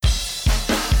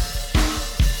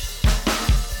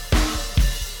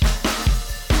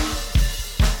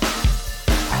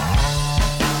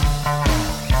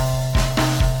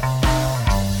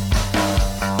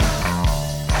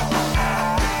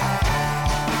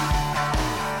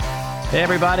Hey,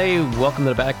 everybody. Welcome to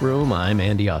the back room. I'm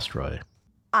Andy Ostroy.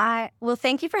 Well,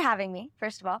 thank you for having me,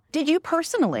 first of all. Did you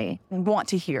personally want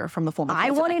to hear from the former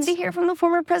president? I wanted to hear from the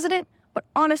former president, but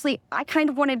honestly, I kind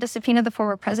of wanted to subpoena the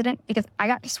former president because I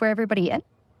got to swear everybody in.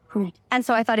 And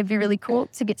so I thought it'd be really cool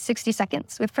to get 60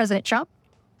 seconds with President Trump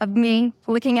of me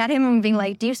looking at him and being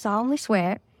like, do you solemnly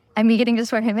swear? And me getting to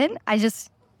swear him in. I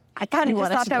kind of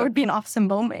just thought that would be an awesome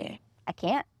moment. I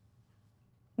can't.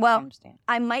 Well,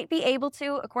 I might be able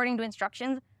to, according to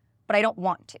instructions, but I don't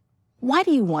want to. Why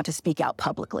do you want to speak out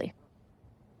publicly?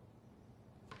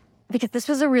 Because this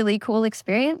was a really cool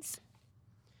experience.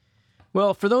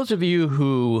 Well, for those of you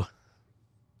who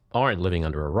aren't living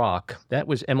under a rock, that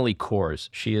was Emily Kors.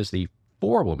 She is the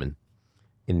forewoman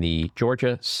in the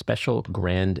Georgia Special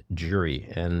Grand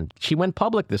Jury. And she went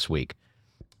public this week.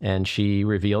 And she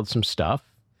revealed some stuff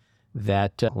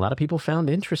that a lot of people found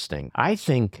interesting. I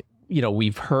think,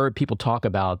 we've heard people talk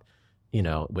about,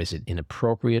 was it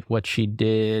inappropriate what she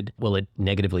did? Will it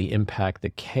negatively impact the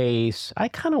case? I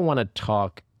kind of want to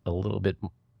talk a little bit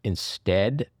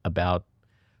instead about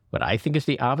what I think is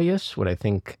the obvious, what I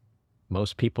think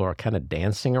most people are kind of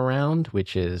dancing around,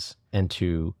 which is, and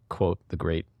to quote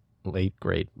the late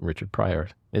great Richard Pryor,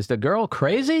 is the girl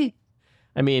crazy?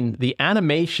 I mean, the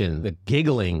animation, the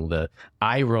giggling, the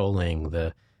eye rolling,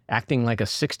 the acting like a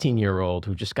 16-year-old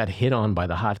who just got hit on by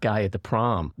the hot guy at the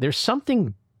prom. There's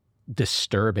something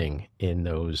disturbing in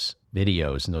those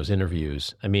videos and those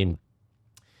interviews. I mean,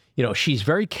 she's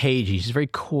very cagey. She's very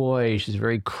coy. She's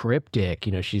very cryptic.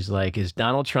 She's like, is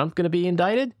Donald Trump going to be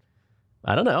indicted?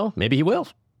 I don't know. Maybe he will.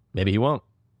 Maybe he won't.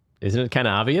 Isn't it kind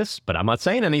of obvious? But I'm not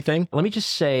saying anything. Let me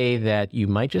just say that you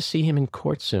might just see him in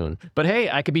court soon. But hey,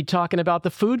 I could be talking about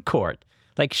the food court.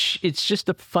 Like, it's just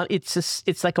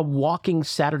it's like a walking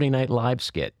Saturday Night Live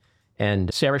skit.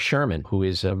 And Sarah Sherman, who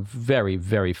is a very,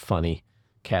 very funny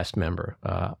cast member,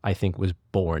 I think was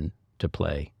born to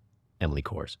play Emily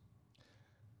Kors.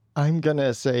 I'm going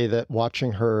to say that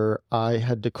watching her, I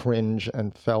had to cringe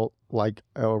and felt like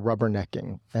a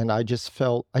rubbernecking. And I just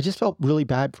felt really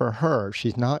bad for her.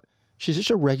 She's just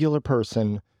a regular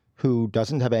person who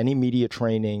doesn't have any media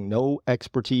training, no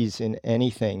expertise in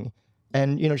anything.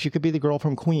 And, she could be the girl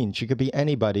from Queens. She could be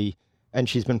anybody. And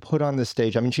she's been put on this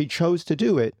stage. I mean, she chose to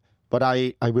do it. But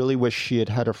I really wish she had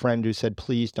had a friend who said,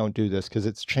 please don't do this, because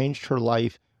it's changed her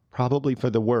life probably for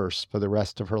the worse for the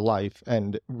rest of her life.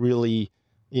 And really,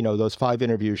 those 5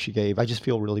 interviews she gave, I just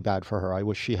feel really bad for her. I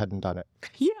wish she hadn't done it.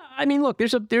 Yeah, I mean, look,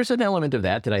 there's an element of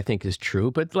that I think is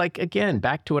true. But like, again,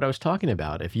 back to what I was talking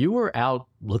about. If you were out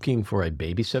looking for a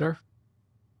babysitter,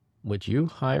 would you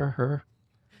hire her?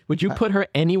 Would you put her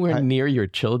anywhere near your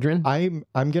children? I'm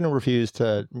going to refuse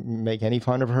to make any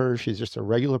fun of her. She's just a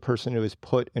regular person who is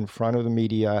put in front of the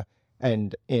media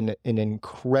and in an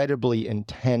incredibly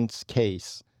intense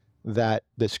case that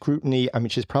the scrutiny, I mean,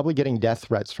 she's probably getting death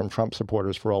threats from Trump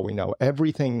supporters for all we know.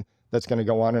 Everything that's going to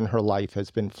go on in her life has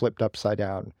been flipped upside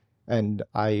down. And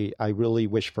I really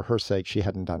wish for her sake she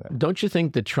hadn't done it. Don't you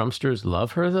think the Trumpsters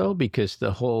love her, though? Because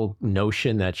the whole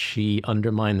notion that she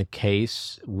undermined the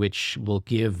case, which will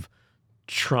give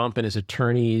Trump and his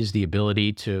attorneys the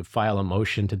ability to file a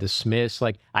motion to dismiss.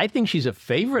 Like, I think she's a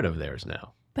favorite of theirs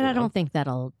now. But I don't think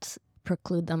that'll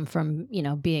preclude them from,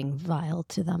 being vile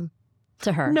to them.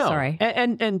 To her, no. Sorry.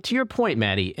 And to your point,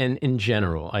 Maddie, and in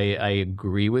general, I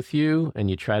agree with you, and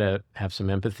you try to have some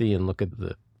empathy and look at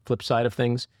the flip side of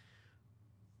things.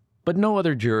 But no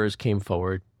other jurors came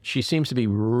forward. She seems to be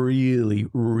really,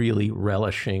 really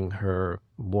relishing her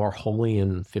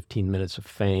Warholian 15 minutes of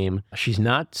fame. She's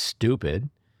not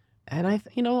stupid. And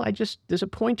there's a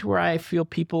point to where I feel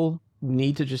people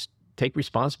need to just take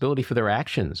responsibility for their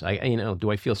actions. Do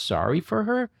I feel sorry for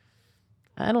her?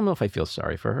 I don't know if I feel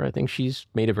sorry for her. I think she's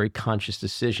made a very conscious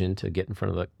decision to get in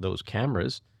front of those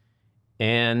cameras.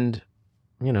 And,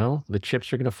 the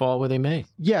chips are going to fall where they may.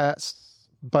 Yes.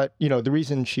 But, the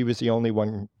reason she was the only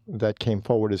one that came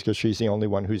forward is because she's the only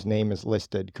one whose name is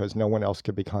listed, because no one else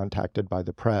could be contacted by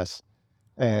the press.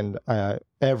 And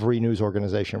every news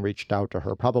organization reached out to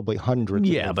her, probably hundreds.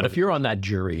 Yeah, but if you're on that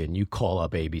jury and you call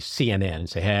up ABC, CNN and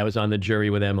say, hey, I was on the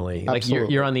jury with Emily, Absolutely.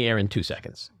 Like you're on the air in 2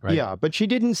 seconds, right? Yeah, but she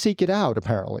didn't seek it out,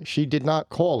 apparently. She did not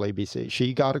call ABC.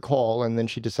 She got a call, and then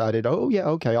she decided, oh, yeah,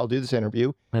 okay, I'll do this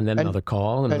interview. And then another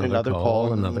call, and another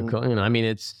call, and another call. I mean,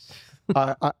 it's...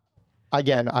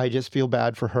 Again, I just feel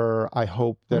bad for her. I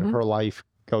hope that her life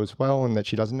goes well and that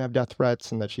she doesn't have death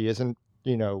threats and that she isn't,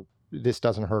 this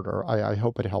doesn't hurt her. I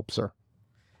hope it helps her.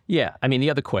 Yeah. I mean, the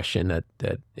other question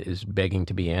that is begging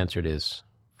to be answered is,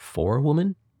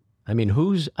 forewoman? I mean,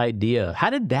 whose idea? How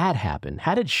did that happen?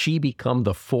 How did she become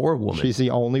the forewoman? She's the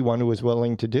only one who was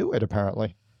willing to do it,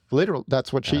 apparently. Literal.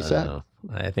 That's what she I don't said. know.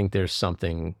 I think there's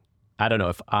something, I don't know,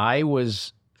 if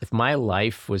my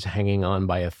life was hanging on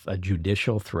by a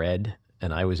judicial thread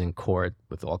and I was in court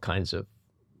with all kinds of,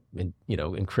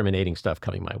 incriminating stuff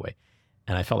coming my way,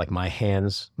 and I felt like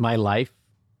my life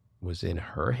was in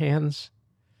her hands,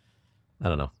 I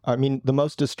don't know. I mean, the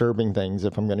most disturbing things,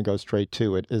 if I'm going to go straight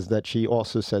to it, is that she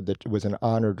also said that it was an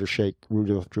honor to shake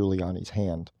Rudolph Giuliani's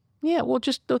hand. Yeah, well,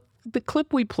 just the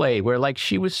clip we played where like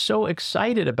she was so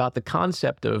excited about the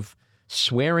concept of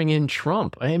swearing in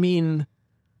Trump. I mean,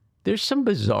 there's some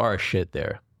bizarre shit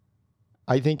there.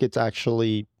 I think it's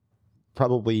actually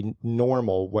probably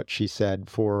normal what she said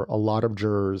for a lot of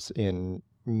jurors in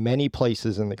many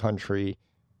places in the country,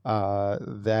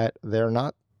 that they're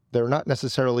not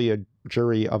necessarily a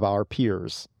jury of our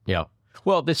peers. Yeah.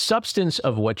 Well, the substance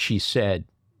of what she said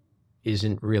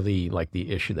isn't really like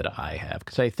the issue that I have,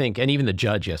 because I think, and even the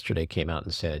judge yesterday came out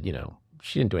and said,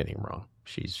 she didn't do anything wrong.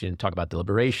 She didn't talk about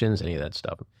deliberations, any of that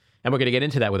stuff. And we're going to get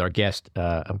into that with our guest.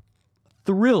 I'm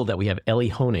thrilled that we have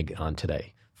Elie Honig on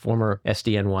today, former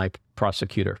SDNY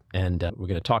prosecutor, and we're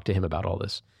going to talk to him about all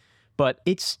this. But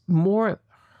it's more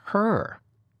her.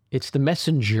 It's the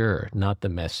messenger, not the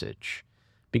message.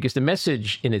 Because the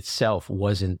message in itself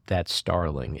wasn't that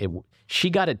startling. She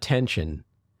got attention.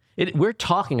 We're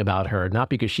talking about her not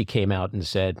because she came out and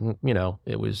said,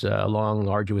 it was a long,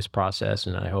 arduous process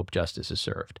and I hope justice is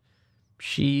served.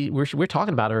 We're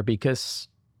talking about her because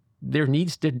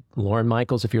Lauren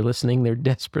Michaels, if you're listening, there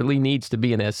desperately needs to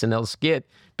be an SNL skit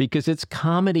because it's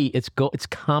comedy. It's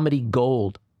comedy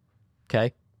gold.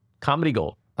 Okay? Comedy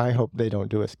gold. I hope they don't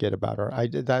do a skit about her.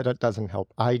 That doesn't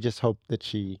help. I just hope that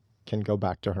she can go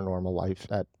back to her normal life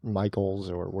at Michaels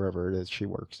or wherever it is she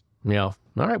works. Yeah.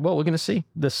 All right. Well, we're going to see.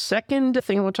 The second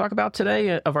thing we'll talk about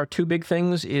today of our two big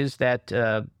things is that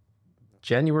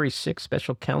January 6th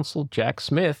special counsel Jack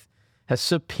Smith has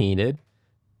subpoenaed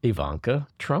Ivanka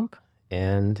Trump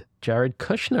and Jared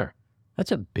Kushner.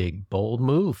 That's a big, bold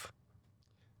move.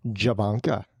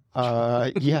 Javanka.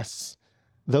 Yes.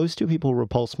 Those two people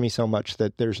repulse me so much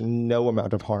that there's no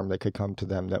amount of harm that could come to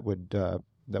them that would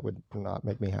not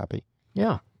make me happy.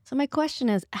 Yeah. So my question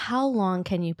is, how long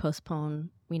can you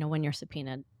postpone, when you're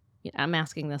subpoenaed? I'm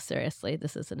asking this seriously.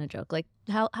 This isn't a joke. Like,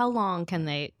 how long can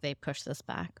they push this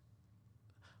back?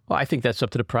 Well, I think that's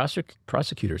up to the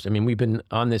prosecutors. I mean, we've been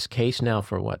on this case now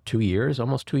for, 2 years,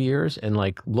 almost 2 years. And,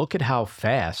 look at how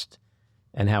fast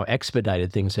and how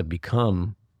expedited things have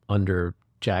become under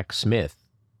Jack Smith.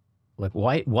 Like,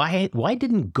 why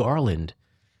didn't Garland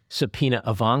subpoena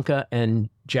Ivanka and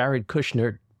Jared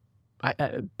Kushner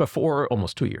before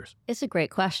almost 2 years? It's a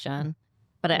great question.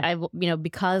 But I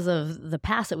because of the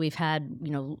past that we've had,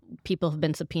 people have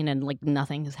been subpoenaed and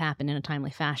nothing has happened in a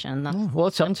timely fashion. Well,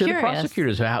 it's up to the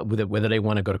prosecutors whether they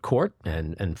want to go to court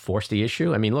and force the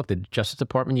issue. I mean, look, the Justice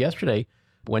Department yesterday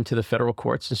went to the federal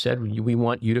courts and said, we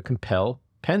want you to compel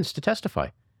Pence to testify.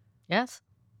 Yes.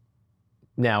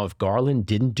 Now, if Garland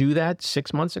didn't do that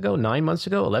 6 months ago, 9 months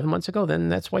ago, 11 months ago, then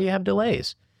that's why you have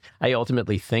delays. I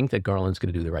ultimately think that Garland's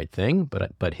going to do the right thing,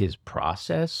 but his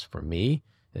process, for me,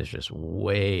 is just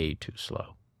way too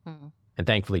slow. And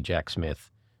thankfully, Jack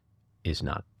Smith is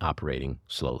not operating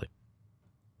slowly.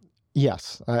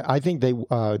 Yes. I think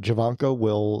Javanka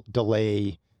will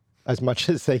delay as much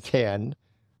as they can,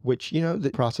 which,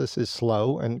 the process is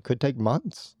slow and could take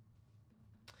months.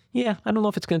 Yeah, I don't know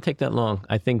if it's going to take that long.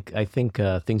 I think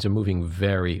things are moving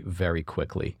very, very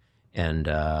quickly. And,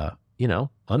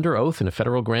 under oath in a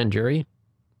federal grand jury,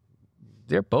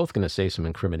 they're both going to say some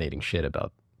incriminating shit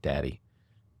about Daddy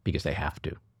because they have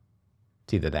to.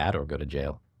 It's either that or go to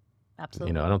jail.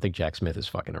 Absolutely. I don't think Jack Smith is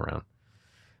fucking around.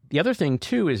 The other thing,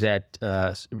 too, is that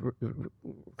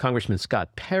Congressman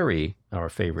Scott Perry, our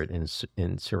favorite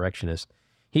insurrectionist,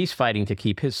 he's fighting to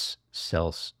keep his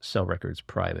cell records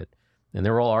private. And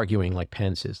they're all arguing like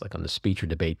Pence is, like on the speech or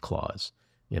debate clause,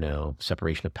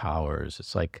 separation of powers.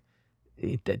 It's like,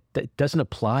 that doesn't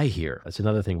apply here. That's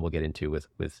another thing we'll get into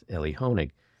with Elie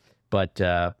Honig.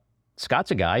 But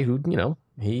Scott's a guy who,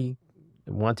 he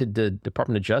wanted the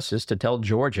Department of Justice to tell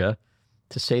Georgia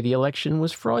to say the election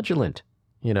was fraudulent.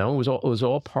 It was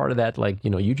all part of that,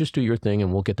 you just do your thing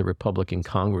and we'll get the Republican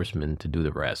congressman to do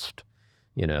the rest.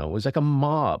 It was like a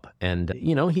mob. And,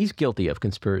 he's guilty of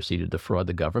conspiracy to defraud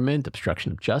the government,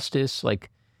 obstruction of justice.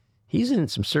 He's in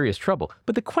some serious trouble.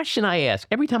 But the question I ask,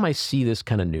 every time I see this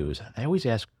kind of news, I always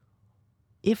ask,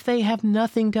 if they have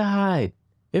nothing to hide,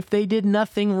 if they did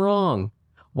nothing wrong,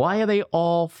 why are they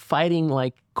all fighting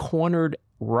like cornered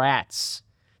rats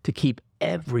to keep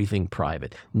everything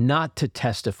private, not to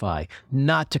testify,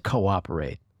 not to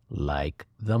cooperate, like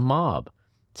the mob?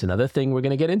 It's another thing we're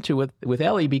going to get into with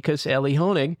Elie, because Elie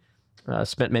Honig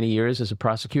spent many years as a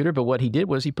prosecutor, but what he did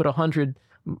was he put 100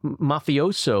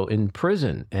 mafioso in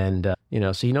prison. And,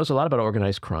 so he knows a lot about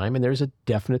organized crime, and there's a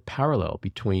definite parallel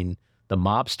between the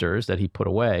mobsters that he put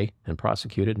away and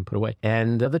prosecuted and put away,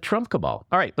 and the Trump cabal.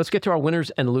 All right, let's get to our winners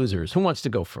and losers. Who wants to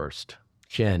go first?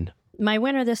 Jen. My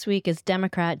winner this week is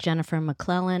Democrat Jennifer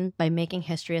McClellan by making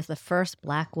history as the first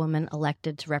Black woman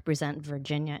elected to represent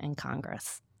Virginia in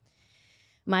Congress.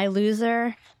 My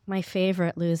loser, my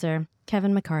favorite loser,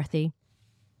 Kevin McCarthy.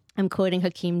 I'm quoting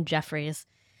Hakeem Jeffries.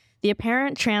 The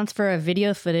apparent transfer of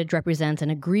video footage represents an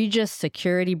egregious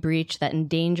security breach that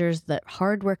endangers the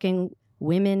hardworking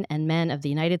women and men of the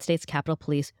United States Capitol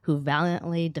Police who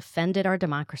valiantly defended our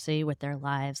democracy with their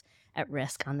lives at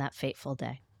risk on that fateful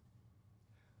day.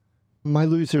 My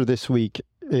loser this week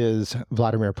is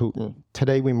Vladimir Putin.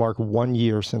 Today we mark 1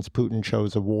 year since Putin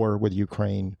chose a war with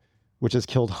Ukraine, which has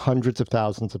killed hundreds of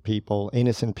thousands of people,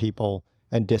 innocent people,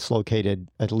 and dislocated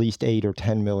at least 8 or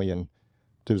 10 million.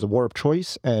 There's a war of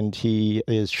choice, and he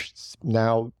is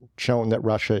now shown that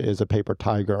Russia is a paper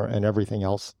tiger and everything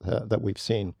else that we've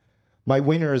seen. My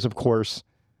winner is, of course,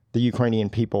 the Ukrainian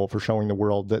people for showing the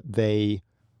world that they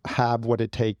have what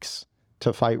it takes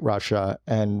to fight Russia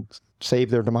and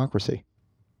save their democracy.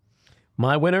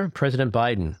 My winner, President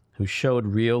Biden, who showed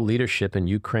real leadership in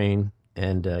Ukraine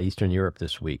and Eastern Europe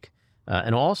this week.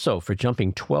 And also for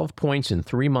jumping 12 points in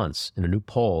 3 months in a new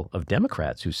poll of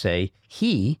Democrats who say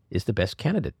he is the best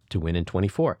candidate to win in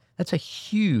 24. That's a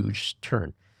huge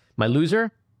turn. My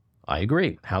loser, I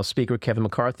agree. House Speaker Kevin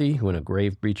McCarthy, who in a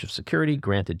grave breach of security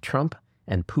granted Trump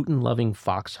and Putin-loving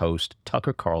Fox host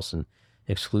Tucker Carlson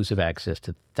exclusive access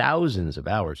to thousands of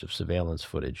hours of surveillance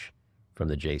footage from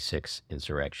the J6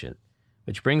 insurrection.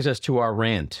 Which brings us to our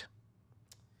rant.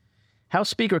 House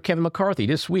Speaker Kevin McCarthy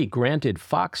this week granted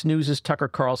Fox News' Tucker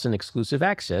Carlson exclusive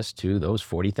access to those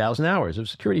 40,000 hours of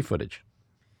security footage.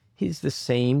 He's the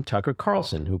same Tucker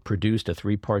Carlson who produced a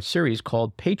 3-part series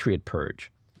called Patriot Purge,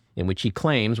 in which he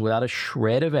claims, without a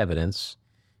shred of evidence,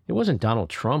 it wasn't Donald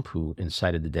Trump who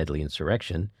incited the deadly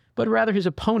insurrection, but rather his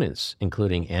opponents,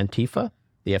 including Antifa,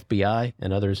 the FBI,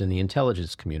 and others in the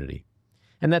intelligence community,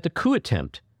 and that the coup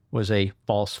attempt was a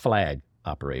false flag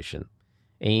operation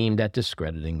aimed at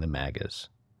discrediting the MAGAs.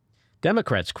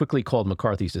 Democrats quickly called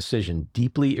McCarthy's decision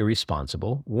deeply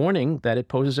irresponsible, warning that it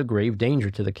poses a grave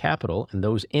danger to the Capitol and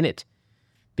those in it,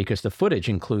 because the footage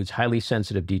includes highly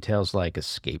sensitive details like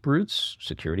escape routes,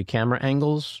 security camera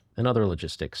angles, and other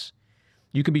logistics.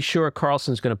 You can be sure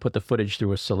Carlson's going to put the footage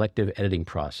through a selective editing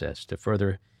process to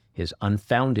further his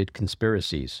unfounded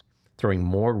conspiracies, throwing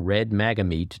more red MAGA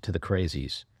meat to the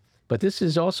crazies. But this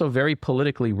is also very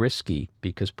politically risky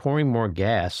because pouring more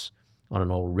gas on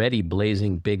an already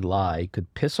blazing big lie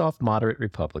could piss off moderate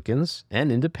Republicans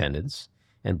and independents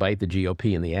and bite the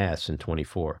GOP in the ass in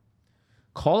 24.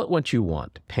 Call it what you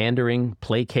want, pandering,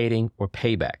 placating, or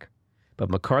payback. But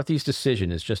McCarthy's decision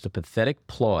is just a pathetic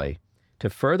ploy to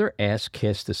further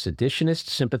ass-kiss the seditionist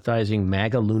sympathizing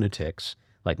MAGA lunatics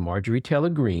like Marjorie Taylor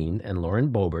Greene and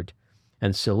Lauren Boebert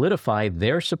and solidify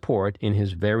their support in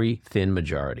his very thin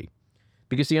majority.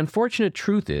 Because the unfortunate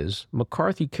truth is,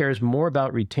 McCarthy cares more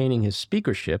about retaining his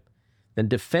speakership than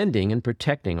defending and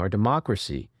protecting our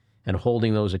democracy and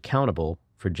holding those accountable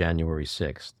for January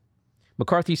 6th.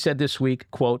 McCarthy said this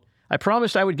week, quote, "I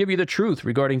promised I would give you the truth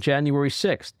regarding January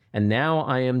 6th, and now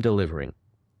I am delivering."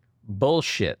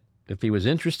 Bullshit. If he was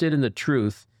interested in the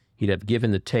truth, he'd have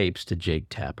given the tapes to Jake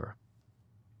Tapper.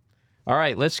 All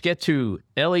right, let's get to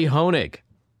Elie Honig.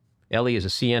 Elie is a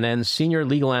CNN senior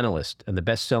legal analyst and the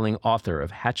best-selling author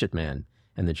of Hatchet Man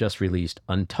and the just-released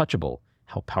Untouchable,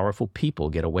 How Powerful People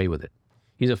Get Away with It.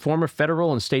 He's a former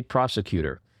federal and state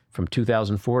prosecutor. From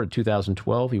 2004 to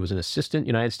 2012, he was an assistant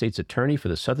United States attorney for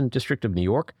the Southern District of New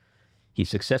York. He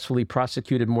successfully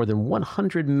prosecuted more than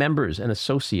 100 members and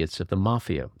associates of the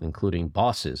mafia, including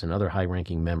bosses and other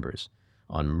high-ranking members,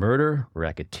 on murder,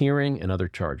 racketeering, and other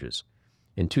charges.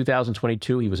 In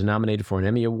 2022, he was nominated for an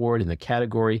Emmy Award in the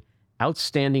category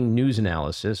Outstanding News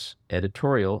Analysis,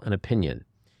 Editorial, and Opinion.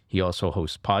 He also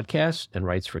hosts podcasts and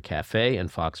writes for Cafe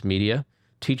and Fox Media,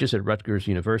 teaches at Rutgers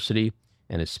University,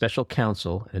 and is special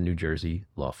counsel at a New Jersey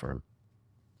law firm.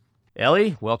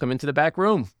 Elie, welcome into the back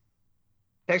room.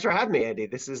 Thanks for having me, Andy.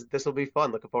 This will be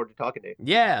fun. Looking forward to talking to you.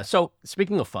 Yeah. So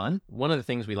speaking of fun, one of the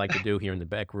things we like to do here in the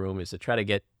back room is to try to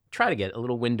get a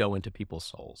little window into people's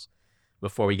souls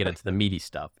before we get into the meaty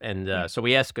stuff. And so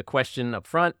we ask a question up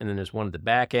front, and then there's one at the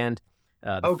back end.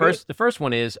 The first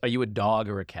one is, are you a dog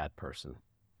or a cat person?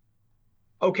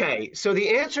 Okay, so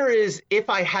the answer is, if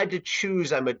I had to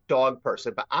choose, I'm a dog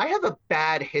person, but I have a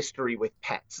bad history with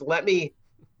pets. Let me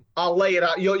I'll lay it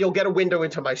out. You'll get a window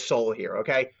into my soul here,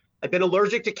 okay? I've been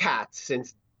allergic to cats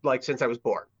since I was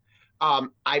born.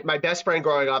 My best friend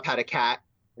growing up had a cat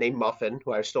named Muffin,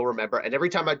 who I still remember. And every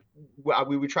time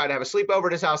we would try to have a sleepover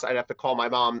at his house, I'd have to call my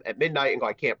mom at midnight and go,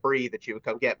 I can't breathe, that she would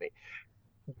come get me.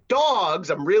 Dogs,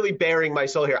 I'm really bearing my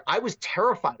soul here. I was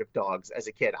terrified of dogs as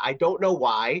a kid. I don't know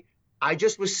why. I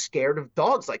just was scared of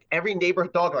dogs. Like every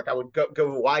neighborhood dog, like I would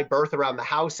go wide berth around the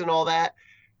house and all that.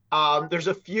 There's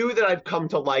a few that I've come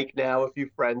to like now, a few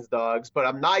friends' dogs, but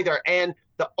I'm neither. And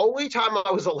the only time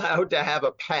I was allowed to have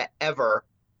a pet ever,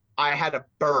 I had a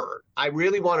bird. I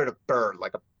really wanted a bird,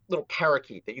 like a little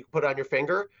parakeet that you could put on your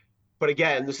finger. But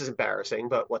again, this is embarrassing,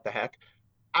 but what the heck?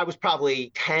 I was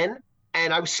probably 10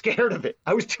 and I was scared of it.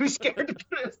 I was too scared to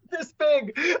put it this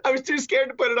big. I was too scared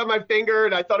to put it on my finger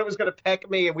and I thought it was going to peck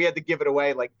me and we had to give it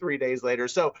away like 3 days later.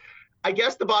 So I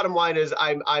guess the bottom line is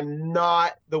I'm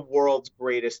not the world's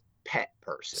greatest pet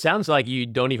person. Sounds like you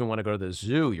don't even want to go to the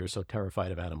zoo. You're so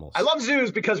terrified of animals. I love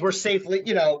zoos because we're safely,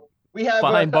 we have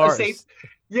behind bars.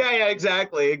 Yeah,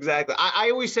 exactly. I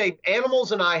always say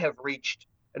animals and I have reached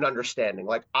an understanding.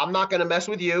 Like, I'm not going to mess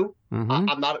with you. Mm-hmm.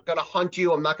 I'm not going to hunt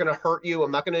you. I'm not going to hurt you.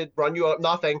 I'm not going to run you up,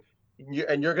 nothing.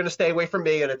 And you're going to stay away from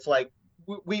me. And it's like,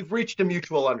 we've reached a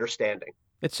mutual understanding.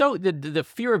 It's so the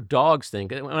fear of dogs thing.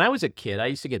 When I was a kid, I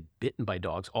used to get bitten by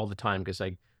dogs all the time because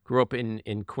I grew up in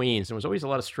Queens. And there was always a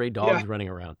lot of stray dogs running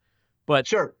around. But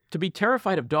sure, to be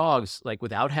terrified of dogs, like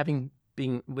without being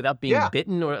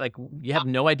bitten, or like you have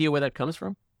no idea where that comes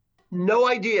from. No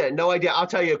idea. I'll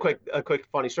tell you a quick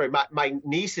funny story. My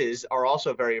nieces are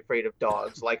also very afraid of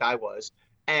dogs, like I was.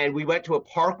 And we went to a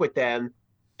park with them,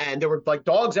 and there were like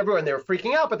dogs everywhere, and they were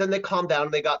freaking out. But then they calmed down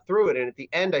and they got through it. And at the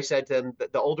end, I said to them,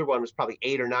 the older one was probably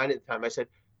 8 or 9 at the time. I said,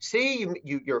 "See,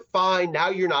 you're fine now.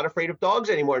 You're not afraid of dogs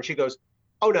anymore." And she goes,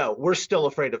 "Oh no, we're still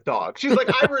afraid of dogs." She's like,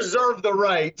 "I reserve the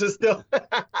right to still."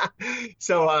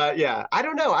 So yeah, I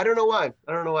don't know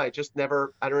why. Just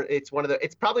never.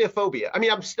 It's probably a phobia. I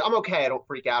mean, I'm okay. I don't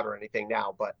freak out or anything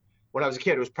now, but when I was a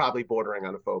kid, it was probably bordering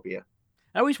on a phobia.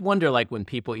 I always wonder, like, when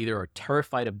people either are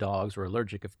terrified of dogs or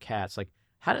allergic of cats, like,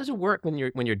 how does it work when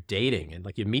you're dating and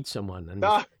like you meet someone and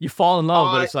you fall in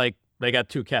love, but it's like they got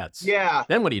 2 cats. Yeah.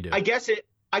 Then what do you do? I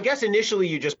guess initially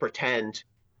you just pretend.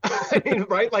 I mean,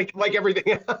 right? Like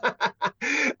everything.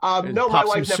 No, my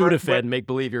wife some never. Sudafed and make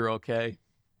believe you're okay.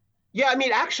 Yeah, I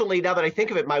mean, actually, now that I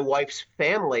think of it, my wife's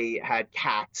family had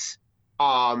cats,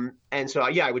 and so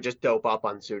yeah, I would just dope up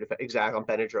on Sudafed, exactly, on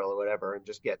Benadryl or whatever, and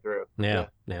just get through. Yeah.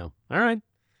 All right.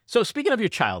 So speaking of your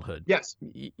childhood, yes,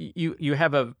 you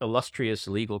have a illustrious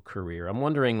legal career. I'm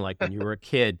wondering, like, when you were a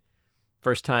kid.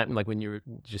 First time, like when you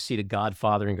just see The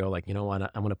Godfather and go, like, you know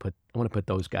what, I want to put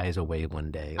those guys away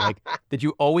one day. Like, did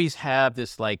you always have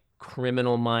this like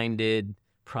criminal-minded,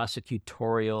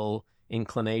 prosecutorial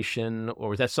inclination, or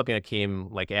was that something that came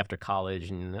like after college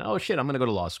and oh shit, I'm going to go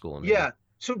to law school? Yeah.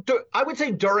 So I would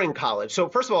say during college. So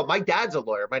first of all, my dad's a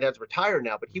lawyer. My dad's retired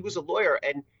now, but he was a lawyer.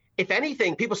 And if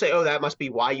anything, people say, oh, that must be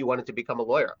why you wanted to become a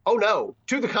lawyer. Oh no,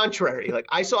 to the contrary. Like,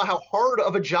 I saw how hard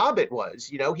of a job it was.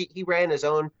 He ran his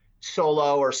own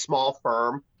solo or small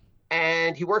firm,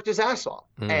 and he worked his ass off.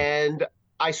 And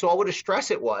I saw what a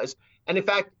stress it was. And in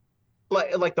fact,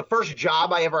 like the first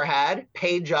job I ever had,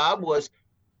 paid job, was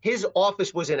his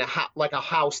office was in a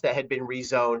house that had been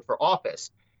rezoned for office,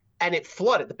 and it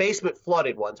flooded. The basement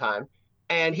flooded one time,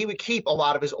 and he would keep a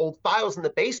lot of his old files in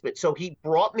the basement. So he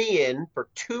brought me in for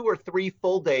 2 or 3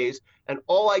 full days, and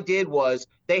all I did was,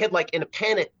 they had, like, in a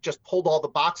panic, just pulled all the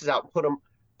boxes out and put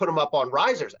them up on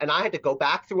risers. And I had to go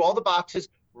back through all the boxes,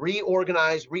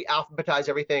 reorganize, re-alphabetize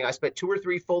everything. I spent 2 or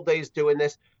 3 full days doing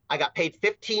this. I got paid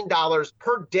 $15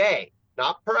 per day,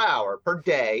 not per hour, per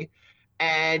day,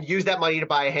 and used that money to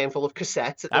buy a handful of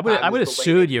cassettes. I would have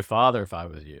sued your father if I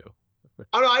was you.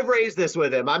 Oh no, I've raised this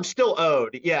with him. I'm still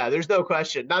owed. Yeah, there's no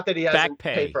question. Not that he hasn't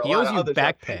paid for a lot of other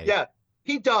back stuff. pay. Yeah,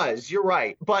 he does. You're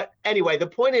right. But anyway, the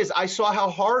point is, I saw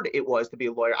how hard it was to be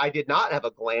a lawyer. I did not have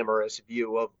a glamorous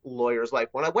view of lawyers' life.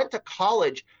 When I went to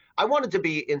college, I wanted to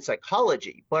be in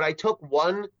psychology, but I took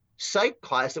one psych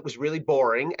class that was really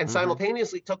boring and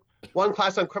simultaneously took one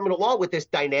class on criminal law with this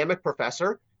dynamic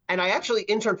professor. And I actually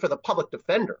interned for the public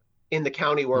defender in the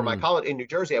county where my college in New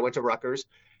Jersey. I went to Rutgers.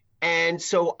 And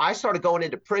so I started going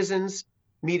into prisons,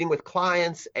 meeting with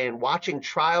clients and watching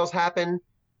trials happen.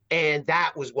 And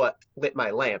that was what lit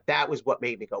my lamp. That was what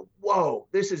made me go, whoa,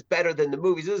 this is better than the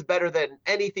movies. This is better than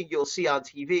anything you'll see on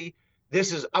TV.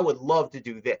 I would love to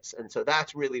do this. And so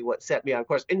that's really what set me on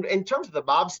course. In terms of the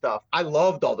mob stuff, I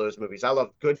loved all those movies. I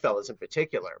loved Goodfellas in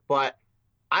particular. But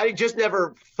I just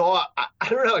never thought, I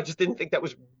don't know, I just didn't think that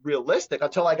was realistic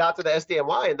until I got to the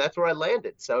SDNY, and that's where I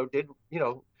landed. So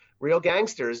real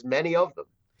gangsters, many of them.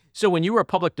 So when you were a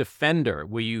public defender,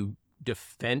 were you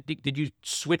did you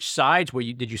switch sides?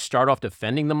 Did you start off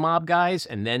defending the mob guys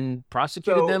and then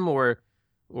prosecuted them, or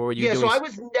were you doing... So I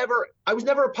was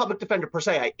never a public defender per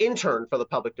se. I interned for the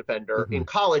public defender in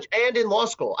college and in law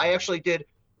school. I actually did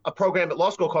a program at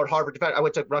law school called Harvard Defender. I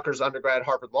went to Rutgers undergrad,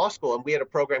 Harvard Law School, and we had a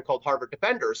program called Harvard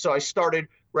Defenders. So I started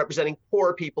representing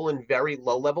poor people in very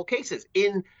low-level cases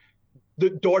in the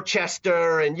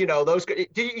Dorchester and, those.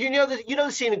 Do you know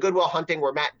the scene in Good Will Hunting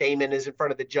where Matt Damon is in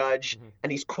front of the judge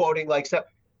and he's quoting like stuff?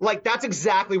 Like, that's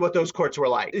exactly what those courts were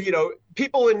like.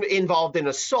 People involved in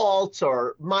assaults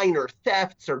or minor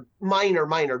thefts or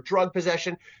minor drug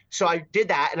possession. So I did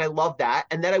that, and I loved that.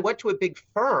 And then I went to a big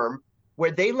firm where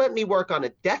they let me work on a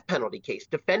death penalty case,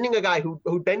 defending a guy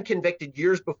who'd been convicted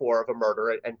years before of a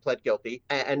murder and pled guilty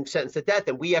and sentenced to death.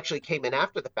 And we actually came in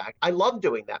after the fact. I loved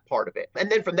doing that part of it.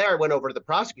 And then from there, I went over to the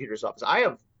prosecutor's office.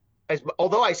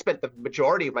 Although I spent the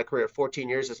majority of my career, 14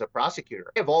 years as a prosecutor,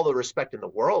 I have all the respect in the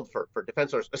world for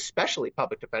defense lawyers, especially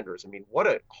public defenders. I mean, what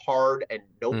a hard and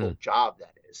noble job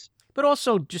that is. But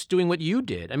also just doing what you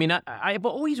did. I mean, I've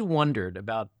always wondered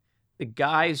about the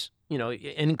guys,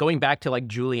 and going back to like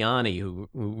Giuliani, who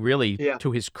really,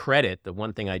 to his credit, the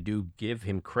one thing I do give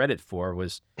him credit for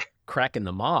was cracking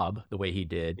the mob the way he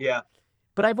did. Yeah.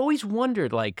 But I've always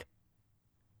wondered, like,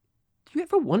 do you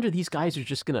ever wonder these guys are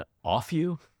just going to off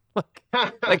you?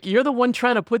 Like you're the one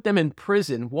trying to put them in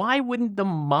prison. Why wouldn't the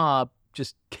mob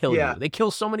just kill you? They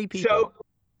kill so many people. So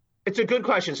it's a good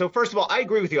question. So first of all, I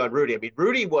agree with you on Rudy. I mean,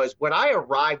 Rudy was, when I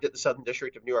arrived at the Southern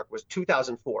District of New York, was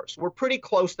 2004. So we're pretty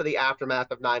close to the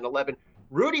aftermath of 9/11.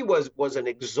 Rudy was an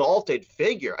exalted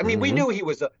figure. I mean, we knew he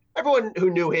was everyone who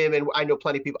knew him, and I know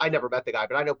plenty of people, I never met the guy,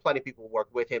 but I know plenty of people who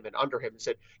worked with him and under him and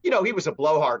said, he was a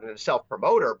blowhard and a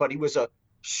self-promoter, but he was a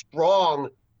strong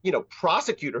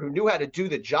prosecutor who knew how to do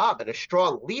the job and a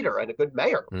strong leader and a good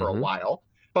mayor for a while.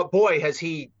 But boy, has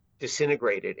he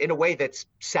disintegrated in a way that's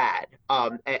sad.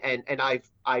 And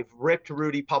I've ripped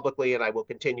Rudy publicly, and I will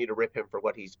continue to rip him for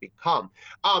what he's become.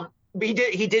 He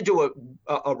did do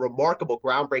a remarkable,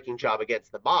 groundbreaking job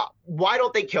against the mob. Why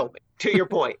don't they kill me? To your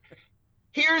point,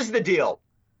 here's the deal.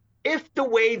 If the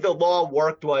way the law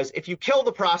worked was, if you kill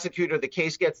the prosecutor, the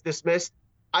case gets dismissed,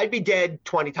 I'd be dead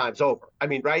 20 times over. I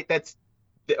mean, right?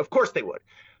 Of course they would.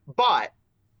 But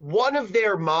one of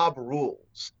their mob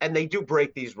rules, and they do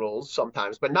break these rules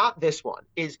sometimes, but not this one,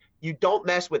 is you don't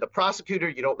mess with a prosecutor,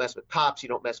 you don't mess with cops, you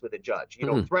don't mess with a judge. You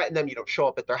don't threaten them, you don't show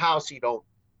up at their house, you don't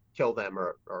kill them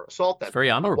or assault them. It's very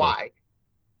honorable. Why?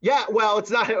 Yeah, well,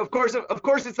 it's not, of course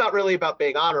it's not really about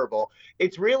being honorable.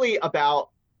 It's really about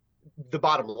the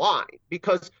bottom line,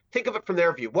 because think of it from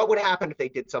their view. What would happen if they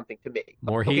did something to me?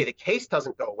 More heat. Okay, the case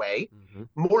doesn't go away.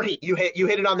 More heat. You hit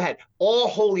it on the head. All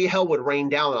holy hell would rain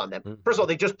down on them. First of all,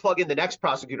 they just plug in the next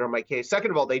prosecutor on my case. Second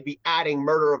of all, they'd be adding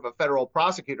murder of a federal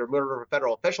prosecutor, murder of a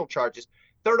federal official charges.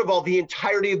 Third of all, the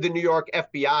entirety of the New York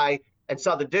FBI and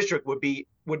Southern District would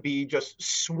be just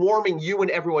swarming you and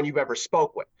everyone you've ever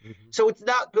spoke with. So it's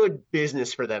not good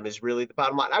business for them, is really the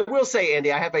bottom line. I will say,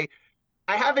 Andy, I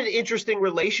have an interesting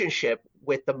relationship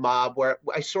with the mob where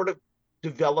I sort of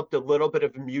developed a little bit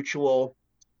of mutual,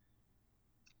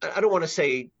 I don't want to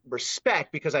say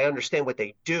respect, because I understand what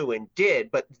they do and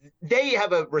did, but they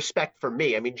have a respect for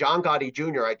me. I mean, John Gotti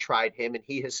Jr., I tried him, and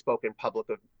he has spoken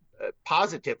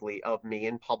positively of me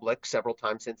in public several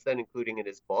times since then, including in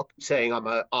his book, saying I'm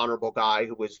an honorable guy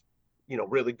who was,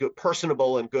 really good,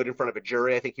 personable and good in front of a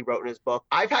jury. I think he wrote in his book.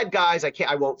 I've had guys,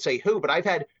 I won't say who, but I've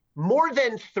had more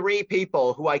than 3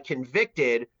 people who I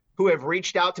convicted who have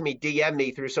reached out to me, DM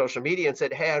me through social media and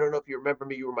said, hey, I don't know if you remember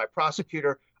me, you were my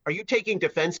prosecutor. Are you taking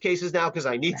defense cases now because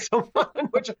I need someone?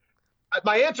 Which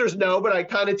my answer is no, but I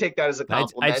kind of take that as a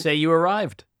compliment. I'd say you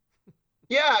arrived.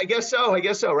 Yeah, I guess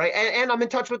so, right? And I'm in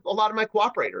touch with a lot of my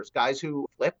cooperators, guys who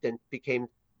flipped and became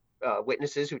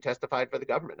witnesses who testified for the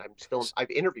government. I've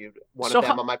interviewed one of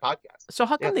them on my podcast. So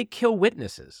how can they kill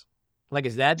witnesses? Like,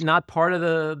 is that not part of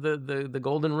the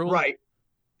golden rule? Right.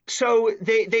 So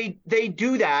they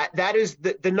do that. That is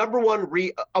the number one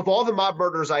of all the mob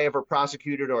murders I ever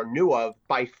prosecuted or knew of.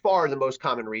 By far, the most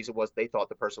common reason was they thought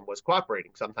the person was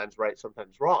cooperating. Sometimes right,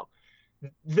 sometimes wrong.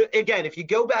 Again, if you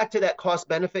go back to that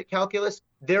cost-benefit calculus,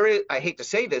 I hate to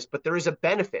say this, but there is a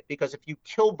benefit, because if you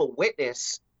kill the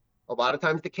witness, a lot of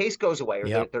times the case goes away,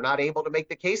 or they're not able to make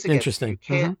the case against Interesting. You.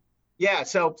 Can't. Yeah.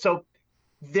 So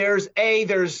there's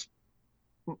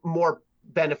more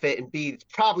benefit, and B, it's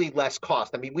probably less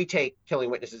cost. I mean, we take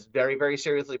killing witnesses very, very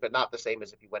seriously, but not the same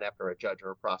as if you went after a judge or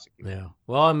a prosecutor. Yeah.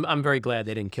 Well, I'm very glad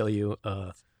they didn't kill you,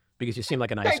 because you seem like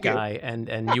a nice guy,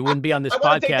 and you wouldn't be on this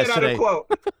podcast today.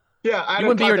 Yeah, you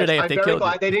wouldn't be here today if they killed you. I'm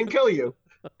very glad they didn't kill you.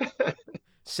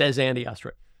 Says Andy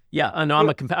Ostro. Yeah, no, I'm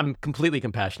a completely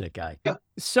compassionate guy. Yeah.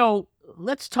 So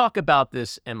let's talk about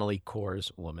this Elie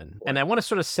Kors woman. And I want to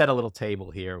sort of set a little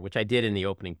table here, which I did in the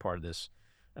opening part of this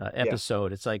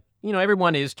episode. It's like,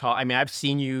 everyone is talking. I mean, I've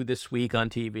seen you this week on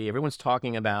TV. Everyone's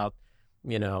talking about,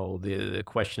 the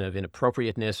question of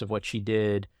inappropriateness of what she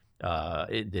did,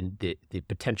 the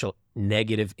potential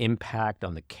negative impact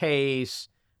on the case.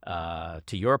 To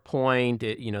your point,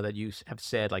 that you have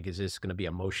said, like, is this going to be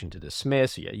a motion to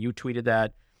dismiss? Yeah, you tweeted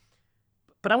that.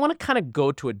 But I want to kind of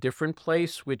go to a different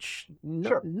place, which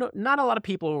not a lot of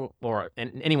people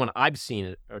and anyone I've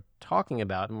seen are talking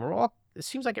about. And it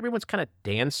seems like everyone's kind of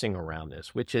dancing around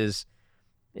this, which is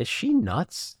she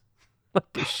nuts?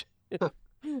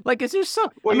 Like, is there some...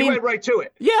 Well, you went right to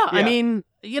it. Yeah, I mean,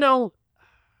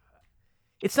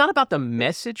 it's not about the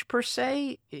message per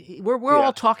se. We're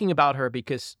all talking about her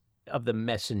because of the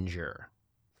messenger.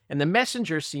 And the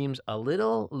messenger seems a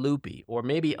little loopy, or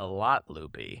maybe a lot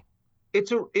loopy.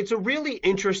 It's a really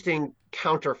interesting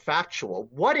counterfactual.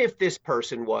 What if this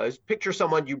person picture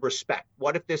someone you respect.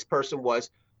 What if this person was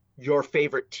your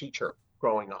favorite teacher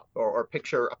growing up, or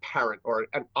picture a parent or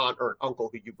an aunt or an uncle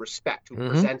who you respect, who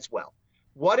presents well.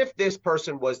 What if this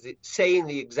person was saying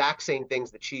the exact same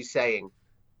things that she's saying,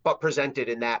 but presented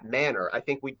in that manner? I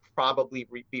think we'd probably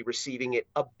be receiving it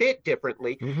a bit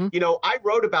differently. I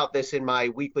wrote about this in my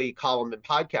weekly column and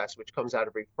podcast, which comes out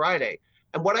every Friday.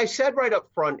 And what I said right up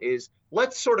front is,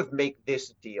 let's sort of make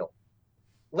this deal.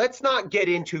 Let's not get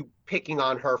into picking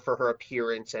on her for her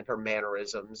appearance and her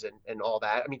mannerisms and all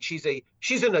that. I mean, she's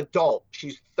an adult.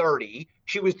 She's 30.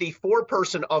 She was the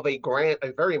foreperson of a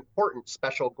very important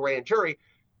special grand jury.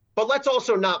 But let's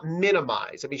also not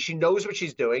minimize. I mean, she knows what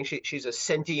she's doing. She's a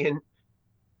sentient,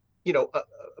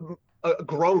 a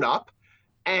grown up,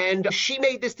 and she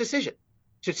made this decision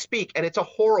to speak, and it's a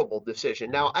horrible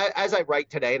decision. Now, as I write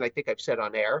today, and I think I've said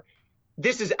on air,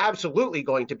 this is absolutely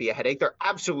going to be a headache. There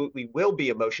absolutely will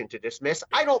be a motion to dismiss.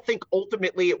 I don't think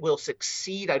ultimately it will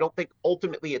succeed. I don't think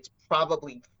ultimately it's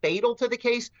probably fatal to the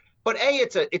case. But A,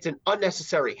 it's an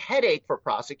unnecessary headache for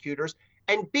prosecutors.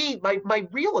 And B, my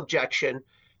real objection,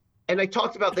 and I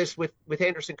talked about this with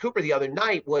Anderson Cooper the other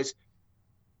night, was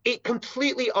it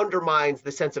completely undermines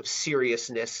the sense of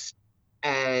seriousness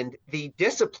and the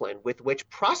discipline with which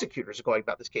prosecutors are going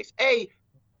about this case. A,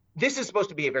 this is supposed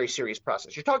to be a very serious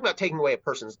process. You're talking about taking away a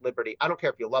person's liberty. I don't care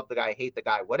if you love the guy, hate the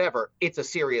guy, whatever. It's a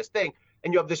serious thing.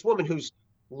 And you have this woman who's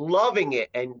loving it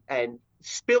and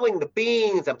spilling the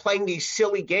beans and playing these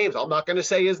silly games. I'm not going to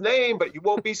say his name, but you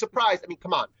won't be surprised. I mean,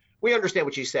 come on. We understand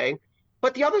what she's saying.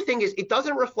 But the other thing is, it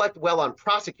doesn't reflect well on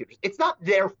prosecutors. It's not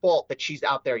their fault that she's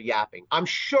out there yapping. I'm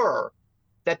sure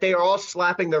that they are all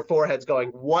slapping their foreheads going,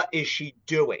 what is she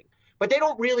doing? But they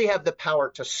don't really have the power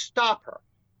to stop her.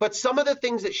 But some of the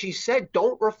things that she said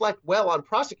don't reflect well on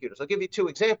prosecutors. I'll give you two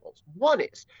examples. One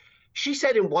is, she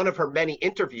said in one of her many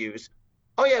interviews,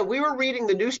 oh yeah, we were reading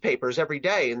the newspapers every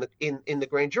day in the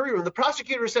grand jury room. The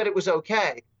prosecutor said it was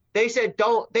okay. They said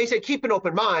keep an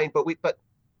open mind, but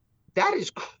that is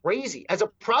crazy. As a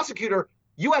prosecutor,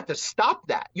 you have to stop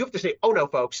that. You have to say, oh no,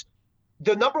 folks,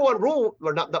 the number one rule,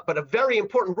 or not, but a very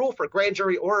important rule for a grand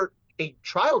jury or a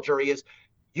trial jury is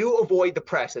you avoid the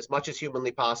press as much as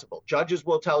humanly possible. Judges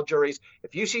will tell juries,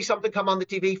 if you see something come on the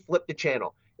TV, flip the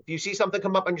channel. If you see something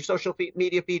come up on your social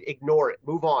media feed, ignore it,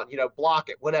 move on, block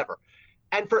it, whatever.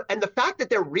 And the fact that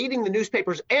they're reading the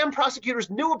newspapers and prosecutors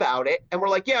knew about it and were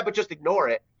like, yeah, but just ignore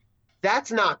it,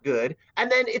 that's not good.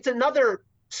 And then it's another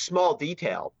small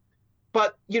detail,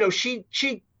 but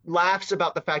she laughs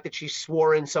about the fact that she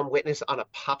swore in some witness on a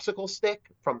popsicle stick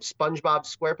from SpongeBob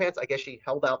SquarePants. I guess she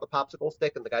held out the popsicle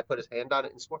stick and the guy put his hand on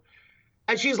it and swore.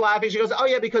 And she's laughing. She goes, oh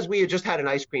yeah, because we had just had an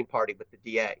ice cream party with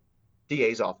the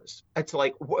DA's office. It's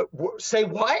like, say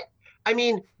what? I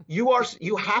mean, you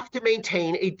have to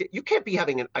maintain you can't be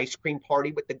having an ice cream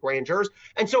party with the grand jurors.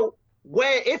 And so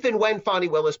if and when Fani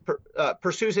Willis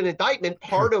pursues an indictment,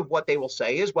 part of what they will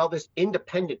say is, well, this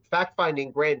independent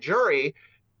fact-finding grand jury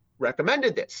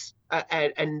recommended this.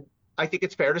 And I think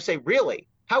it's fair to say, really,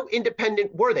 how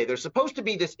independent were they? There's supposed to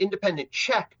be this independent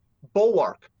check,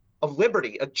 bulwark of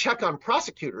liberty, a check on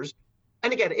prosecutors.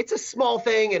 And again, it's a small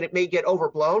thing and it may get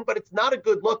overblown, but it's not a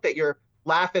good look that you're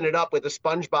laughing it up with a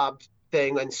SpongeBob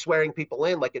thing and swearing people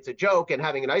in like it's a joke and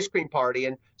having an ice cream party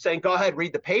and saying, go ahead,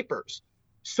 read the papers.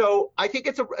 So I think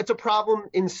it's a problem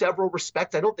in several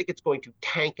respects. I don't think it's going to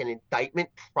tank an indictment,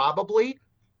 probably,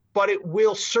 but it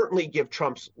will certainly give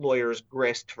Trump's lawyers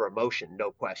grist for a motion,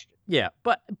 no question. Yeah,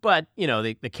 but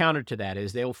the counter to that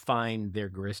is they'll find their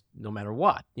grist no matter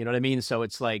what. You know what I mean? So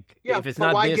it's like, if it's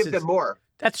not why this, give them more?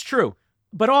 That's true.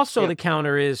 But also Yeah. the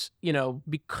counter is,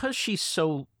 because she's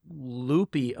so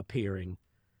loopy appearing,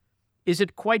 is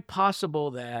it quite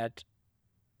possible that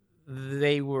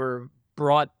they were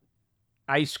brought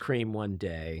ice cream one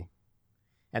day,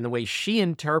 and the way she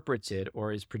interprets it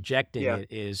or is projecting Yeah. it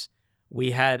is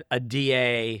we had a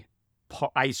DA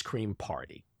ice cream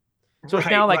party. So it's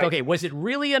now like, okay, was it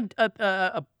really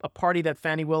a party that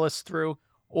Fani Willis threw,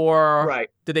 or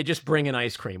did they just bring in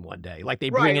ice cream one day? Like they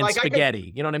bring in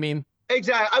spaghetti, you know what I mean?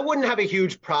 Exactly. I wouldn't have a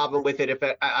huge problem with it if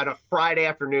on a Friday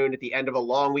afternoon at the end of a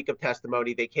long week of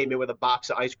testimony, they came in with a box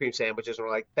of ice cream sandwiches and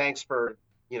were like, thanks for,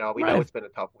 we know it's been a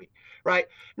tough week. Right.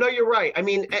 No, you're right. I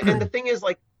mean, and the thing is,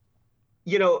 like,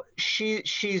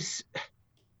 she's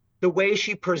the way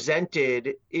she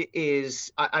presented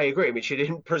is, I agree. I mean, she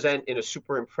didn't present in a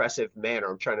super impressive manner.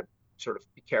 I'm trying to sort of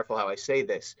be careful how I say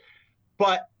this,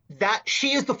 but that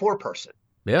she is the foreperson.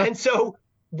 Yeah. And so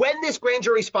when this grand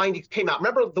jury's findings came out,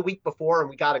 remember the week before, and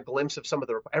we got a glimpse of some of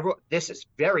this is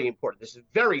very important. This is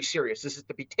very serious. This is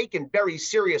to be taken very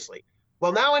seriously.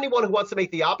 Well, now anyone who wants to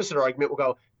make the opposite argument will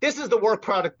go, this is the work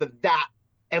product of that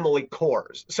Elie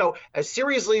Kors. So as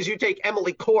seriously as you take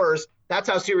Elie Kors, that's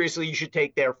how seriously you should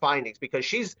take their findings, because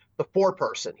she's the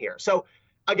foreperson here. So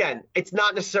again, it's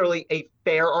not necessarily a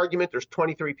fair argument. There's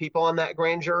 23 people on that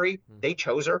grand jury. They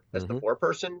chose her as the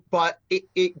foreperson, but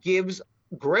it gives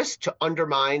grist to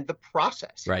undermine the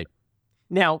process. Right.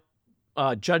 Now,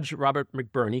 Judge Robert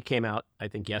McBurney came out, I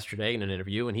think, yesterday in an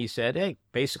interview, and he said, hey,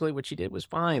 basically what she did was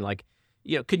fine. Like,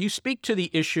 could you speak to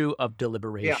the issue of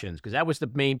deliberations? Because that was the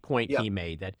main point he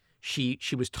made, that she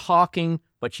was talking,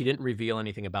 but she didn't reveal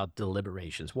anything about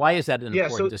deliberations. Why is that an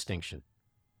important distinction?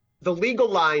 The legal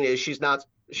line is she's not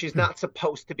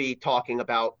supposed to be talking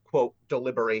about, quote,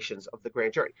 deliberations of the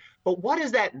grand jury. But what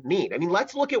does that mean? I mean,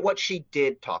 let's look at what she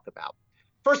did talk about.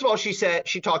 First of all, she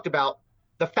talked about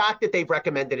the fact that they've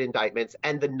recommended indictments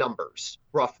and the numbers,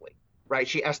 roughly, right?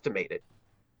 She estimated.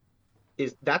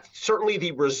 That's certainly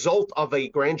the result of a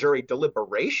grand jury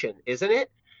deliberation, isn't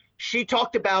it? She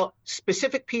talked about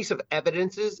specific pieces of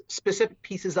evidence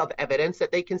that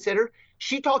they considered.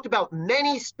 She talked about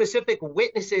many specific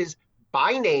witnesses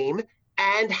by name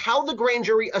and how the grand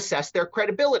jury assessed their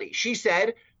credibility. She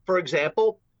said, for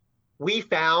example, we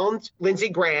found Lindsey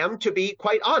Graham to be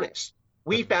quite honest.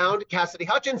 We found Cassidy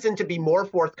Hutchinson to be more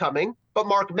forthcoming, but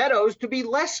Mark Meadows to be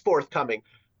less forthcoming.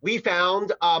 We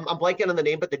found, I'm blanking on the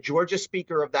name, but the Georgia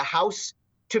Speaker of the House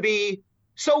to be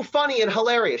so funny and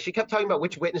hilarious. She kept talking about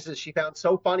which witnesses she found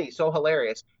so funny, so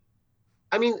hilarious.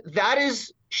 I mean,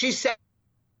 she said,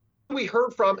 we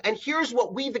heard from, and here's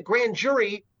what we, the grand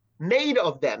jury, made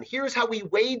of them. Here's how we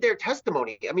weighed their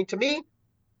testimony. I mean, to me,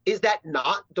 is that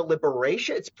not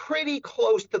deliberation? It's pretty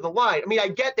close to the line. I mean, I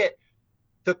get that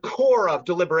the core of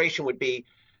deliberation would be,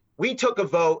 we took a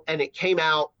vote and it came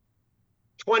out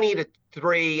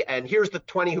 20-3, and here's the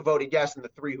 20 who voted yes and the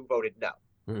 3 who voted no.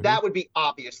 That would be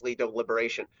obviously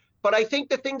deliberation. But I think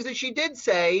the things that she did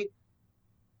say,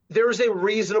 there's a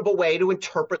reasonable way to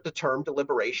interpret the term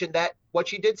deliberation that what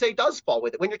she did say does fall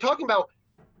with it. When you're talking about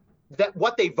that,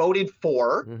 what they voted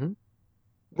for,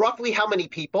 roughly how many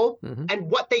people, and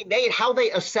what they made, how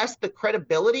they assessed the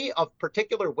credibility of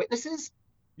particular witnesses,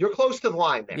 you're close to the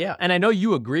line there. Yeah, and I know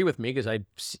you agree with me because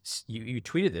you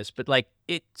tweeted this, but like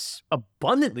it's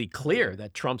abundantly clear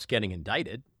that Trump's getting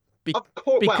indicted. Of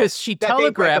course, because she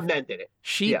telegraphed. Recommended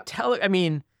it. I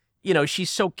mean, she's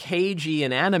so cagey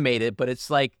and animated, but it's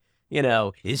like,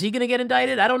 is he going to get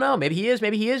indicted? I don't know. Maybe he is,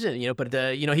 maybe he isn't. But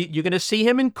you're going to see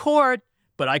him in court.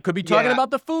 But I could be talking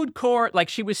about the food court. Like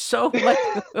she was so but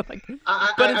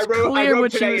it's clear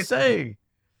what she was saying.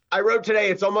 I wrote today,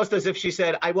 it's almost as if she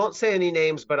said, I won't say any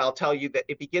names, but I'll tell you that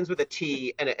it begins with a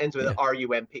T and it ends with an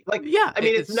R-U-M-P. Like, I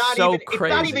mean, it's not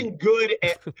even good.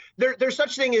 There's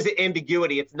such thing as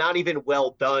ambiguity. It's not even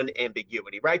well done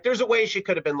ambiguity, right? There's a way she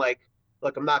could have been like,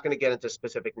 look, I'm not going to get into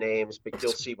specific names, but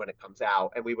you'll see when it comes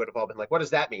out. And we would have all been like, what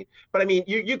does that mean? But I mean,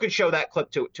 you could show that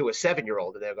clip to a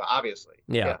 7-year-old and they'll go, obviously.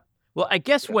 Yeah. Well, I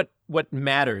guess what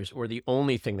matters, or the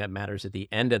only thing that matters at the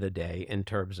end of the day in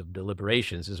terms of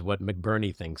deliberations, is what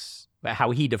McBurney thinks,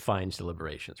 how he defines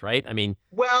deliberations, right? I mean,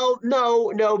 well,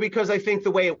 no, because I think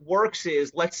the way it works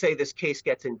is, let's say this case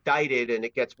gets indicted and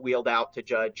it gets wheeled out to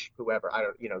Judge whoever,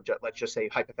 let's just say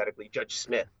hypothetically Judge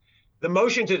Smith. The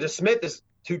motion to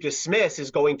dismiss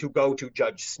is going to go to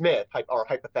Judge Smith, our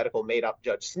hypothetical made up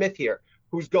Judge Smith here,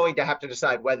 who's going to have to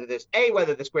decide whether this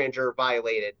grand juror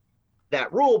violated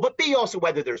that rule, but B, also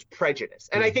whether there's prejudice.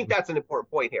 And I think that's an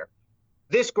important point here.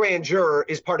 This grand juror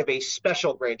is part of a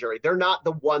special grand jury. They're not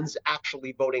the ones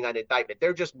actually voting on indictment.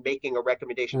 They're just making a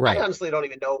recommendation. Right. I honestly don't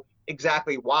even know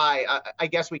exactly why. I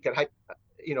guess we could,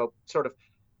 sort of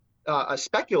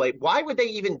speculate, why would they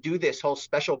even do this whole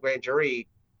special grand jury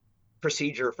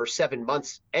procedure for 7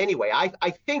 months anyway?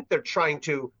 I think they're trying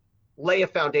to lay a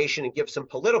foundation and give some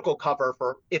political cover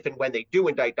for if and when they do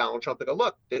indict Donald Trump. They go,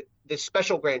 look, this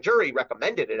special grand jury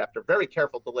recommended it after very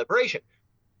careful deliberation.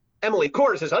 Elie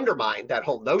Honig has undermined that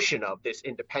whole notion of this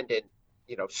independent,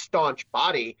 staunch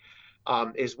body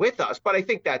is with us. But I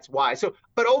think that's why.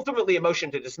 But ultimately, a motion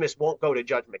to dismiss won't go to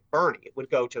Judge McBurney. It would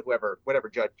go to whatever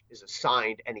judge is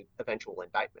assigned any eventual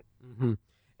indictment. Mm-hmm.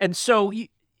 And so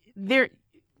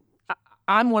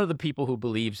I'm one of the people who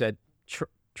believes that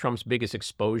Trump's biggest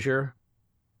exposure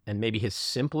and maybe his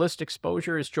simplest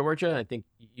exposure is Georgia. I think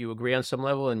you agree on some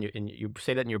level, and you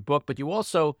say that in your book, but you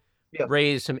also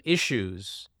raise some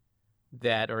issues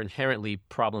that are inherently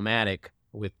problematic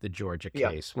with the Georgia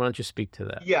case. Why don't you speak to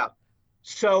that? Yeah.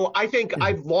 So I think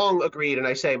I've long agreed, and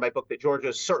I say in my book, that Georgia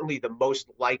is certainly the most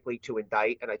likely to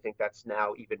indict, and I think that's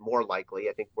now even more likely.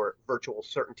 I think we're virtual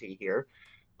certainty here.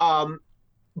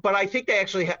 But I think they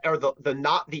actually are the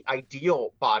not the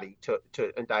ideal body to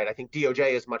indict. I think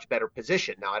DOJ is much better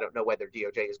positioned. Now, I don't know whether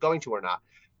DOJ is going to or not,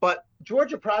 but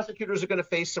Georgia prosecutors are going to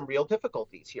face some real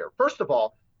difficulties here. First of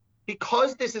all,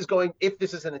 because if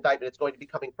this is an indictment, it's going to be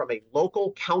coming from a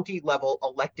local county level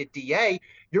elected DA,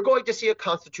 you're going to see a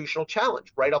constitutional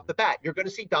challenge right off the bat. You're going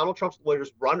to see Donald Trump's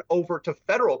lawyers run over to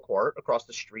federal court across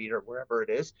the street or wherever it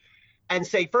is and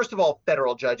say, first of all,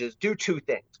 federal judges, do two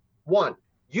things. One,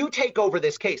 you take over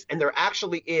this case. And there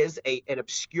actually is an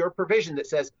obscure provision that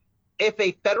says if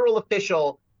a federal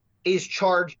official is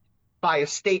charged by a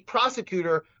state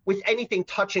prosecutor with anything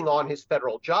touching on his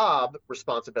federal job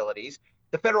responsibilities,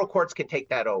 the federal courts can take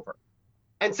that over.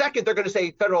 And second, they're going to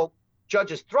say, federal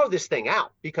judges, throw this thing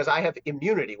out because I have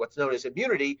immunity, what's known as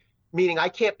immunity, meaning I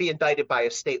can't be indicted by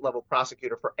a state level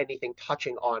prosecutor for anything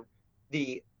touching on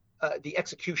the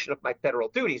execution of my federal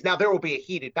duties. Now, there will be a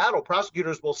heated battle.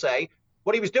 Prosecutors will say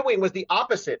what he was doing was the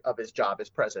opposite of his job as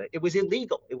president. It was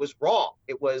illegal. It was wrong.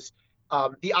 It was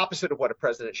the opposite of what a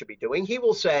president should be doing. He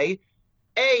will say,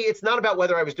 it's not about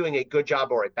whether I was doing a good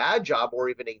job or a bad job or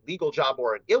even a legal job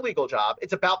or an illegal job.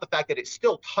 It's about the fact that it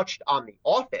still touched on the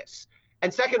office.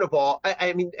 And second of all,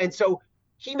 and so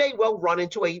he may well run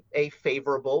into a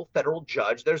favorable federal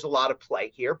judge. There's a lot of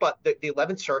play here, but the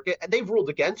 11th Circuit, and they've ruled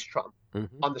against Trump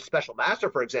on the special master,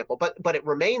 for example, but it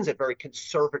remains a very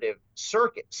conservative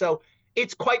circuit. So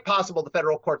it's quite possible the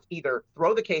federal courts either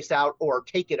throw the case out or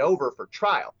take it over for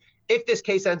trial. If this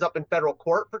case ends up in federal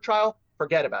court for trial,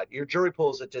 forget about it. Your jury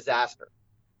pool is a disaster.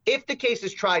 If the case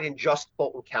is tried in just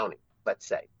Fulton County, let's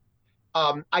say,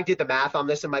 I did the math on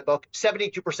this in my book,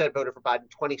 72% voted for Biden,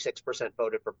 26%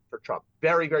 voted for Trump.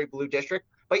 Very, very blue district,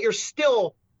 but you're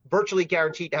still virtually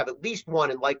guaranteed to have at least one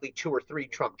and likely two or three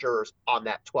Trump jurors on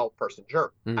that 12-person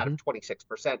jury out of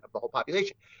 26% of the whole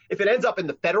population. If it ends up in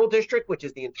the federal district, which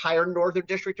is the entire northern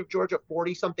district of Georgia,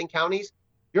 40-something counties,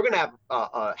 you're going to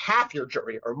have half your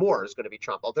jury or more is going to be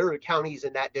Trump. There are counties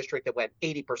in that district that went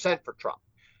 80% for Trump.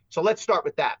 So let's start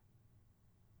with that.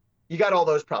 You got all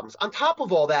those problems. On top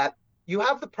of all that, you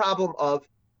have the problem of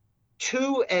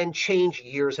 2 and change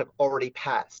years have already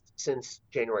passed since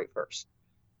January 1st.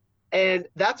 And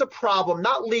that's a problem.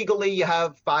 Not legally, you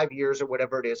have 5 years or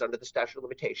whatever it is under the statute of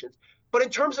limitations, but in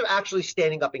terms of actually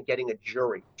standing up and getting a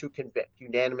jury to convict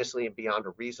unanimously and beyond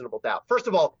a reasonable doubt. First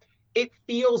of all, it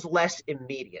feels less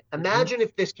immediate. Imagine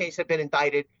if this case had been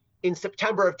indicted in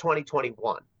September of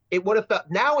 2021. It would have felt,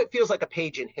 now it feels like a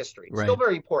page in history. It's still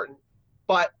very important,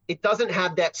 but it doesn't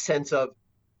have that sense of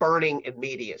burning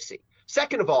immediacy.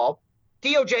 Second of all,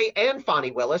 DOJ and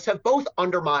Fani Willis have both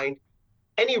undermined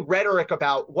any rhetoric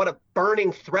about what a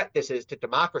burning threat this is to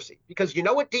democracy. Because you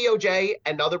know what DOJ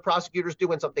and other prosecutors do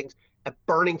when something's a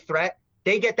burning threat?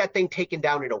 They get that thing taken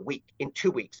down in a week, in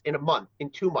 2 weeks, in a month,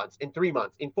 in 2 months, in 3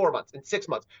 months, in 4 months, in 6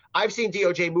 months. I've seen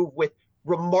DOJ move with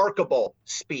remarkable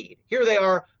speed. Here they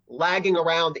are lagging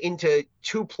around into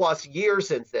 2+ years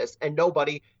since this, and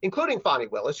nobody, including Fani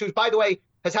Willis, who, by the way,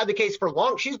 has had the case for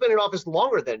long. She's been in office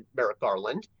longer than Merrick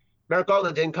Garland. Merrick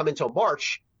Garland didn't come until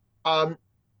March.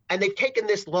 And they've taken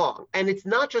this long. And it's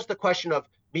not just a question of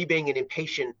me being an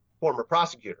impatient former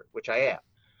prosecutor, which I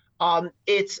am.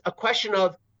 It's a question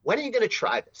of, when are you going to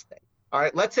try this thing? All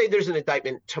right, let's say there's an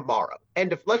indictment tomorrow.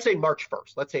 And let's say March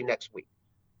 1st, let's say next week.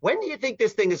 When do you think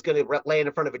this thing is going to land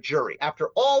in front of a jury? After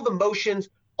all the motions,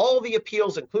 all the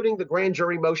appeals, including the grand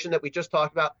jury motion that we just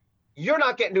talked about, you're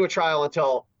not getting to a trial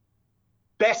until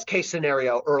best case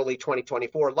scenario, early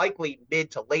 2024, likely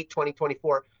mid to late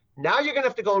 2024. Now you're going to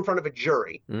have to go in front of a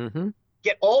jury,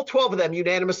 get all 12 of them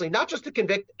unanimously, not just to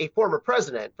convict a former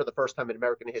president for the first time in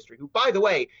American history, who, by the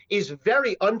way, is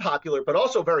very unpopular, but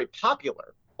also very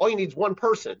popular All you need is one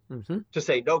person Mm-hmm. to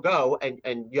say no go,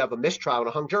 and you have a mistrial and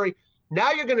a hung jury.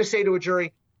 Now you're going to say to a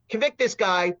jury, convict this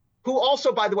guy, who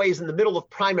also, by the way, is in the middle of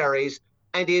primaries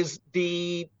and is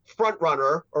the front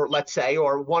runner, or let's say,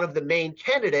 or one of the main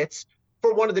candidates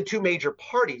for one of the two major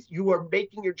parties. You are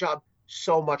making your job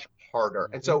so much harder.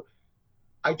 And so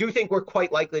I do think we're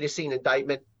quite likely to see an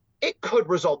indictment. It could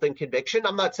result in conviction.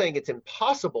 I'm not saying it's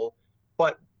impossible,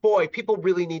 but boy, people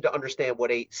really need to understand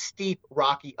what a steep,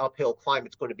 rocky, uphill climb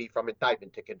it's going to be from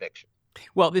indictment to conviction.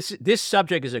 Well, this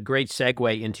subject is a great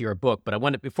segue into your book,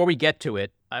 but before we get to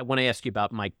it, I want to ask you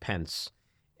about Mike Pence,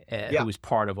 who was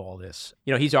part of all this.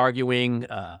 He's arguing,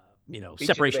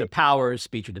 separation of powers,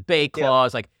 speech or debate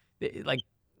clause, like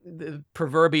the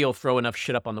proverbial throw enough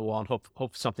shit up on the wall and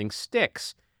hope something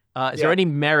sticks. Is there any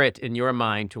merit in your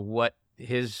mind to what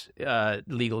his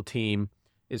legal team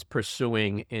is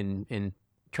pursuing in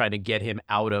trying to get him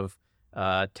out of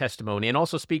testimony? And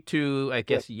also speak to, I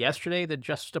guess, yesterday, the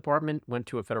Justice Department went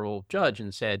to a federal judge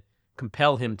and said,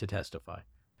 compel him to testify.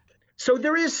 So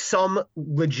there is some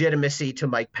legitimacy to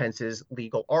Mike Pence's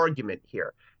legal argument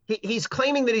here. He's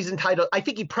claiming that he's entitled, I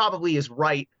think he probably is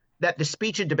right, that the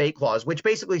speech and debate clause, which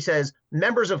basically says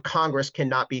members of Congress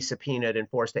cannot be subpoenaed and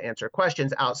forced to answer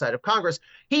questions outside of Congress.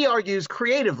 He argues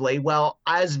creatively, well,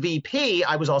 as VP,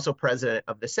 I was also president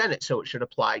of the Senate, so it should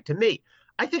apply to me.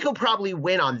 I think he'll probably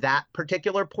win on that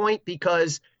particular point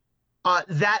because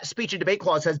that speech and debate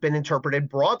clause has been interpreted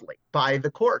broadly by the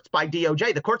courts, by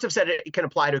DOJ. The courts have said it can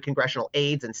apply to congressional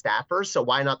aides and staffers, so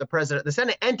why not the president of the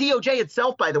Senate? And DOJ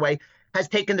itself, by the way, has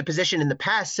taken the position in the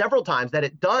past several times that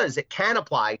it can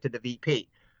apply to the VP.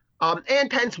 And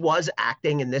Pence was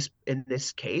acting in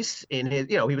this case in his,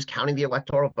 he was counting the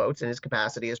electoral votes in his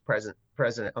capacity as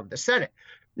president of the Senate.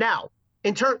 Now,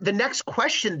 the next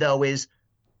question though is,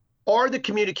 are the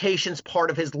communications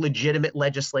part of his legitimate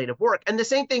legislative work? And the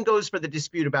same thing goes for the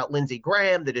dispute about Lindsey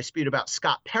Graham, the dispute about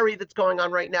Scott Perry that's going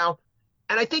on right now.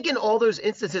 And I think in all those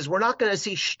instances, we're not going to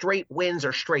see straight wins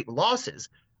or straight losses.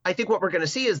 I think what we're going to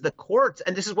see is the courts,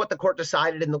 and this is what the court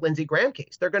decided in the Lindsey Graham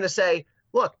case. They're going to say,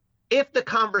 look, if the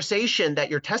conversation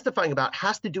that you're testifying about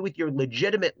has to do with your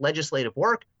legitimate legislative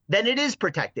work, then it is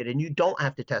protected and you don't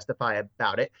have to testify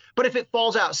about it. But if it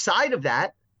falls outside of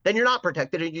that, then you're not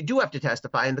protected and you do have to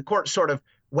testify. And the court sort of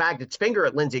wagged its finger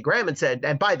at Lindsey Graham and said,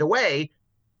 and by the way,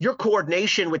 your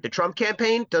coordination with the Trump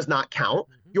campaign does not count.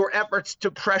 Your efforts to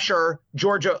pressure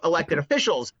Georgia elected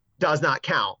officials does not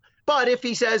count. But if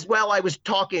he says, well, I was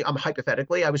talking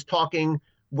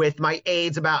with my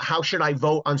aides about how should I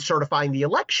vote on certifying the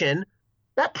election,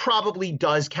 that probably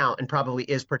does count and probably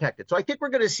is protected. So I think we're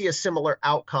going to see a similar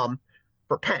outcome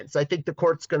for Pence. I think the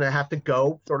court's going to have to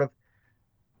go sort of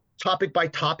topic by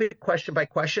topic, question by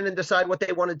question, and decide what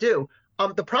they want to do.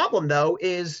 The problem, though,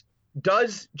 is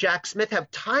does Jack Smith have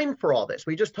time for all this?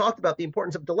 We just talked about the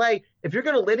importance of delay. If you're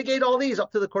going to litigate all these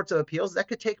up to the courts of appeals, that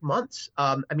could take months.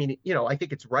 I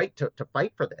think it's right to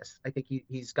fight for this. I think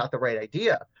he's got the right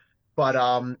idea, but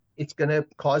it's going to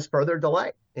cause further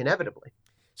delay, inevitably.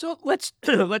 So let's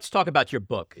talk about your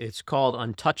book. It's called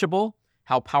Untouchable: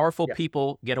 How Powerful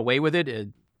People Get Away with It.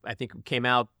 I think it came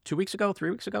out 3 weeks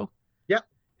ago. Yep.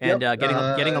 And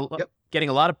getting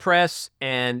a lot of press,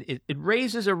 and it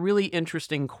raises a really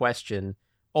interesting question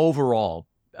overall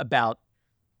about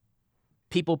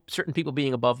certain people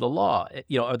being above the law.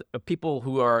 Are people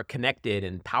who are connected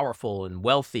and powerful and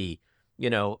wealthy,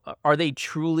 are they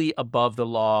truly above the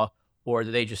law, or do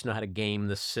they just know how to game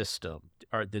the system,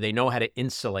 or do they know how to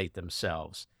insulate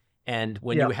themselves? And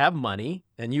when you have money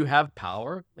and you have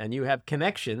power and you have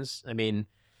connections, I mean,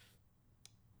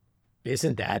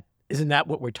 isn't that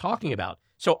what we're talking about?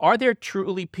 So are there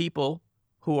truly people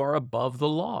who are above the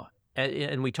law?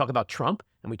 And we talk about Trump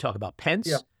and we talk about Pence.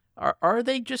 Yeah. Are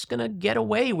they just going to get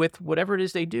away with whatever it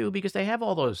is they do because they have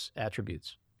all those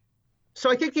attributes?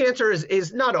 So I think the answer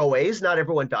is not always. Not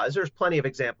everyone does. There's plenty of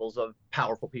examples of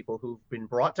powerful people who've been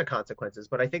brought to consequences.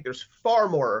 But I think there's far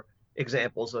more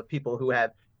examples of people who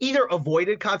have either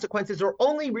avoided consequences or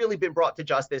only really been brought to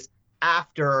justice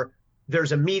after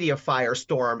there's a media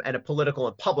firestorm and a political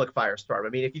and public firestorm. I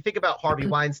mean, if you think about Harvey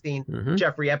Weinstein,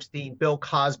 Jeffrey Epstein, Bill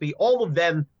Cosby, all of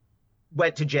them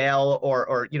went to jail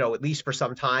or at least for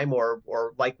some time or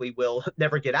likely will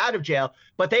never get out of jail,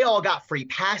 but they all got free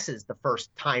passes the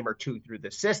first time or two through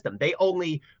the system. They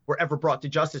only were ever brought to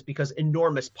justice because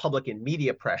enormous public and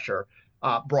media pressure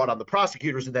brought on the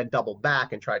prosecutors and then doubled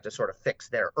back and tried to sort of fix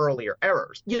their earlier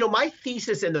errors. My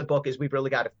thesis in the book is we've really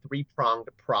got a three-pronged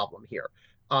problem here.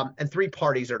 And three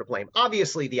parties are to blame.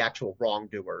 Obviously, the actual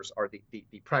wrongdoers are the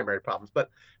primary problems. But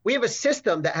we have a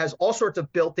system that has all sorts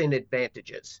of built-in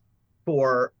advantages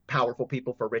for powerful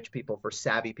people, for rich people, for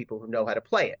savvy people who know how to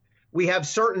play it. We have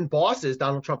certain bosses,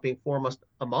 Donald Trump being foremost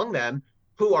among them,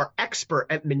 who are expert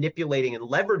at manipulating and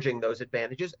leveraging those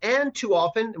advantages. And too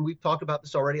often, and we've talked about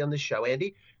this already on this show,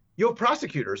 Andy, you have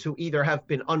prosecutors who either have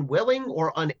been unwilling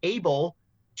or unable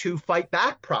to fight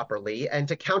back properly and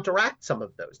to counteract some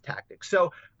of those tactics.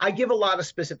 So I give a lot of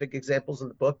specific examples in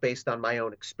the book based on my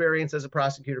own experience as a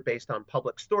prosecutor, based on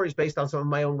public stories, based on some of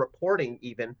my own reporting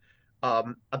even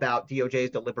about DOJ's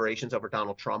deliberations over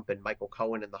Donald Trump and Michael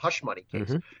Cohen and the hush money case.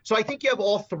 Mm-hmm. So I think you have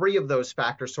all three of those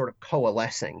factors sort of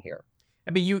coalescing here.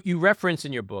 I mean, you reference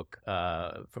in your book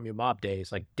from your mob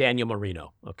days, like Daniel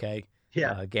Marino, okay?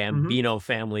 Yeah. Gambino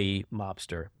family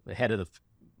mobster, the head of the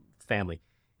family,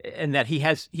 and that he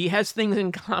has things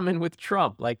in common with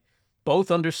Trump, like both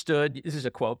understood, this is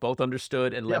a quote, both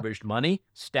understood and leveraged money,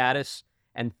 status,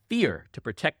 and fear to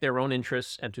protect their own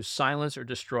interests and to silence or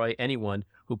destroy anyone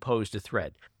who posed a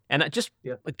threat. And just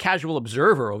a casual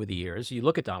observer over the years, you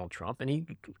look at Donald Trump and he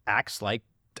acts like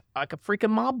a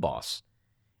freaking mob boss.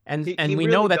 And he we really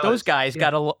know that does. those guys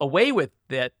got away with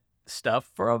that stuff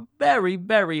for a very,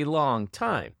 very long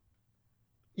time.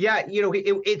 Yeah,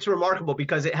 it's remarkable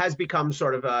because it has become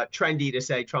sort of trendy to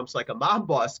say Trump's like a mob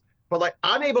boss, but like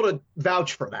I'm able to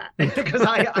vouch for that because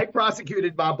I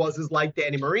prosecuted mob bosses like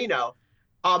Danny Marino.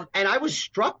 And I was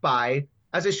struck by,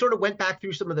 as I sort of went back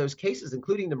through some of those cases,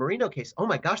 including the Marino case, oh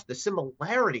my gosh, the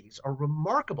similarities are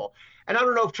remarkable. And I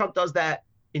don't know if Trump does that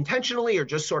intentionally or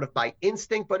just sort of by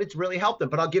instinct, but it's really helped him.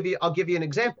 But I'll give you an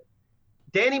example.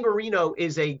 Danny Marino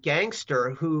is a gangster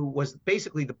who was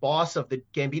basically the boss of the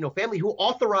Gambino family, who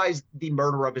authorized the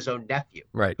murder of his own nephew,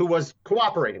 right, who was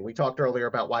cooperating. We talked earlier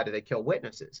about why did they kill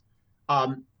witnesses.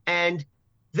 And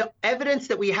the evidence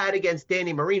that we had against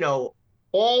Danny Marino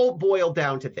all boiled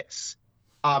down to this.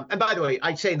 And by the way,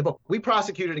 I say in the book, we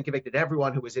prosecuted and convicted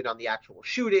everyone who was in on the actual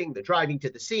shooting, the driving to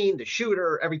the scene, the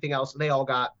shooter, everything else. They all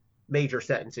got major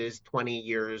sentences, 20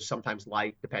 years, sometimes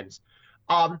life, depends.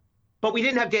 But we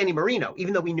didn't have Danny Marino,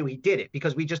 even though we knew he did it,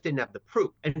 because we just didn't have the proof.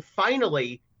 And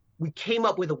finally, we came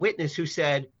up with a witness who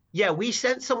said, yeah, we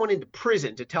sent someone into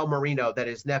prison to tell Marino that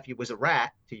his nephew was a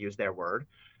rat, to use their word.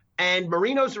 And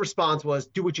Marino's response was,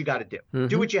 do what you got to do. Mm-hmm.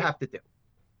 Do what you have to do.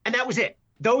 And that was it.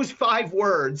 Those 5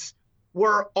 words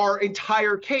were our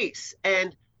entire case.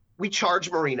 And we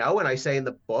charged Marino, and I say in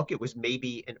the book, it was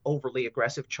maybe an overly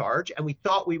aggressive charge. And we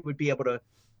thought we would be able to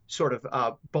sort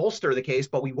of bolster the case,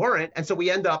 but we weren't. And so we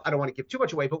end up, I don't want to give too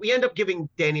much away, but we end up giving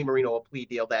Danny Marino a plea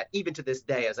deal that even to this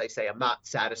day, as I say, I'm not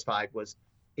satisfied was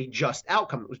a just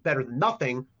outcome. It was better than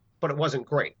nothing, but it wasn't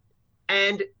great.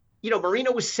 And,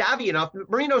 Marino was savvy enough.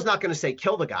 Marino's not going to say,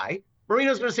 kill the guy.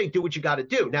 Marino's going to say, do what you got to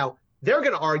do. Now, they're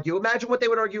going to argue. Imagine what they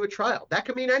would argue at trial. That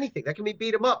could mean anything. That could mean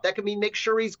beat him up. That could mean make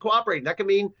sure he's cooperating. That could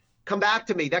mean come back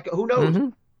to me. Who knows?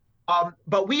 Mm-hmm.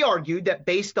 But we argued that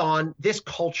based on this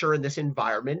culture and this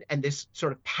environment and this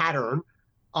sort of pattern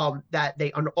that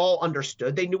they all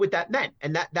understood, they knew what that meant.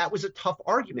 And that was a tough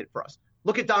argument for us.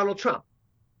 Look at Donald Trump.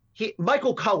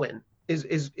 Michael Cohen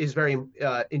is very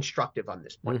instructive on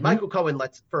this point. Mm-hmm. Michael Cohen,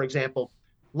 for example,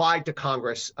 lied to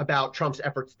Congress about Trump's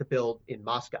efforts to build in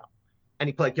Moscow. And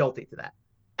he pled guilty to that.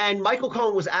 And Michael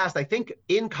Cohen was asked, I think,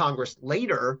 in Congress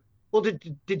later, well,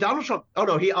 did Donald Trump,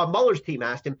 Mueller's team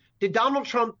asked him, did Donald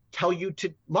Trump tell you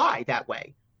to lie that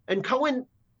way? And Cohen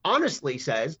candidly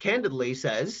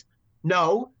says,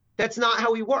 no, that's not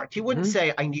how he worked. He wouldn't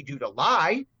say, I need you to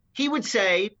lie. He would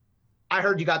say, I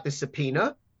heard you got this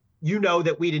subpoena. You know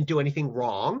that we didn't do anything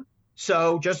wrong.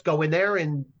 So just go in there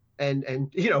and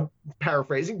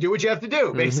paraphrasing, do what you have to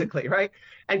do, basically, right?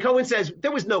 And Cohen says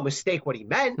there was no mistake what he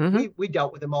meant. We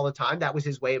dealt with him all the time. That was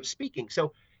his way of speaking.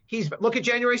 So look at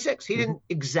January 6th. He didn't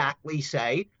exactly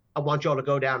say, I want y'all to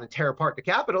go down and tear apart the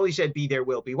Capitol. He said, be there,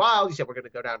 will be wild. He said, we're going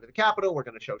to go down to the Capitol. We're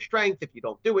going to show strength. If you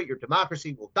don't do it, your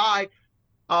democracy will die.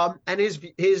 And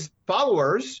his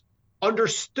followers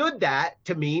understood that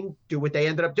to mean do what they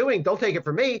ended up doing. Don't take it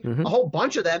from me. A whole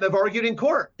bunch of them have argued in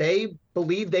court. They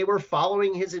believe they were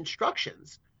following his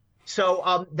instructions.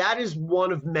 So that is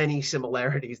one of many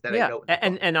similarities that I know.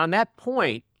 And on that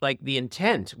point, like the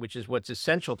intent, which is what's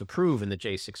essential to prove in the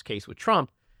J6 case with Trump,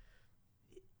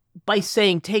 by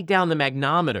saying take down the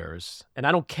magnometers, and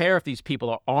I don't care if these people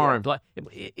are armed,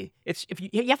 it's if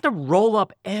you have to roll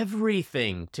up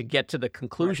everything to get to the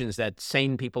conclusions that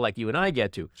sane people like you and I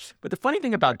get to. But the funny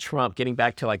thing about Trump, getting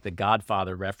back to like the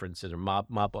Godfather references or mob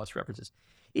boss references,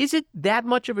 is it that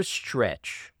much of a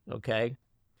stretch? Okay,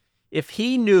 if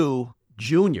he knew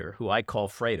Junior, who I call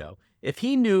Fredo, if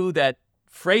he knew that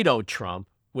Fredo Trump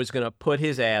was going to put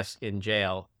his ass in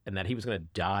jail and that he was going to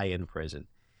die in prison,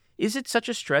 is it such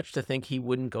a stretch to think he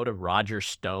wouldn't go to Roger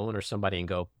Stone or somebody and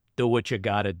go, do what you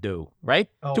got to do, right?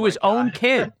 Oh To my his own God.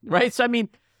 kid, right? So, I mean,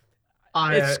 it's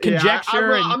Yeah,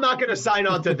 conjecture. I'm not going to sign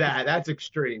on to that. That's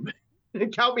extreme.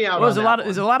 Count me out Well, on that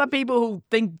there's one. a lot of people who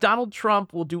think Donald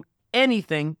Trump will do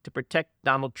anything to protect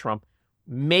Donald Trump,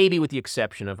 maybe with the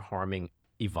exception of harming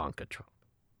Ivanka Trump.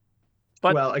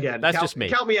 But Well, again, that's just me.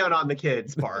 Count me out on the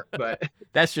kids part, but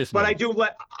That's just but me.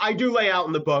 I do lay out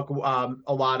in the book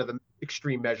a lot of the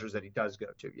extreme measures that he does go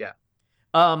to. Yeah.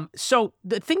 So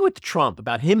the thing with Trump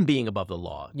about him being above the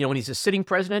law, when he's a sitting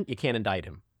president, you can't indict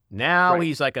him. Now Right.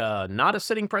 he's like not a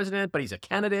sitting president, but he's a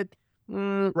candidate.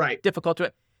 Right. Difficult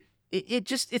to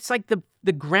it's like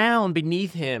the ground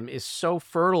beneath him is so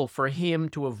fertile for him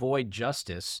to avoid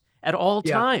justice at all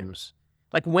Yeah. times.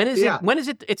 Like when is Yeah. it? When is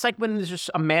it? It's like when there's just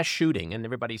a mass shooting and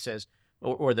everybody says,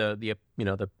 or the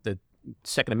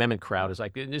Second Amendment crowd is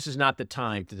like, this is not the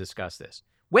time to discuss this.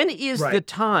 When is Right. the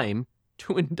time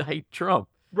to indict Trump?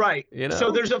 Right. You So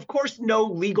know? there's of course no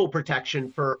legal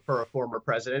protection for a former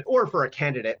president or for a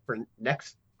candidate for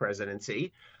next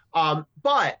presidency.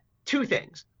 But two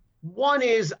things. One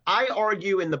is I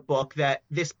argue in the book that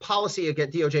this policy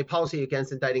against DOJ policy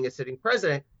against indicting a sitting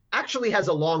president actually has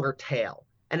a longer tail,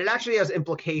 and it actually has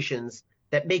implications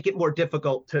that make it more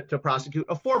difficult to prosecute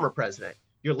a former president.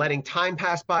 You're letting time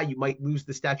pass by. You might lose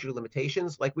the statute of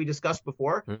limitations, like we discussed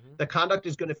before. Mhm. The conduct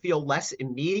is going to feel less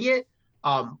immediate.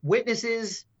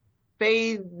 Witnesses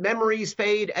fade, memories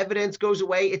fade, evidence goes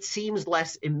away. It seems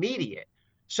less immediate.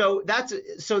 So that's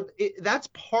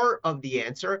part of the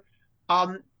answer.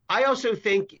 I also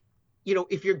think,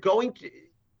 if you're going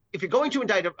to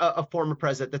indict a former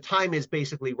president, the time is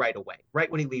basically right away, right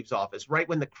when he leaves office, right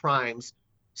when the crimes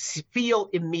feel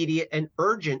immediate and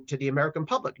urgent to the American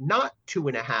public, not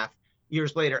 2.5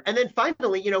 years later. And then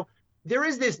finally, there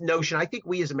is this notion, I think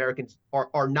we as Americans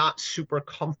are not super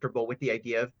comfortable with the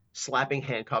idea of slapping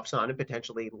handcuffs on and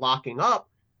potentially locking up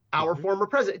our former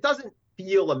president. It doesn't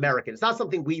feel American. It's not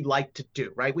something we like to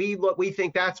do, right? We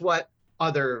think that's what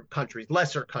other countries,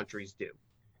 lesser countries do.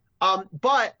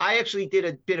 But I actually did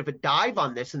a bit of a dive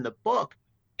on this in the book.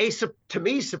 To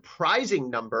me, surprising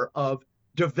number of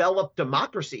developed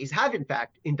democracies have in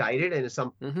fact indicted and in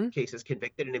some cases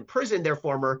convicted and imprisoned their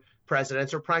former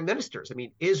presidents or prime ministers. I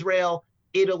mean, Israel,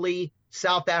 Italy,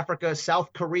 South Africa,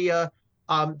 South Korea.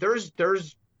 There's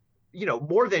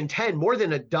more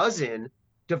than a dozen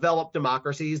developed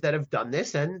democracies that have done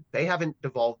this, and they haven't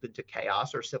devolved into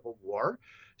chaos or civil war.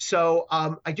 So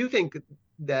I do think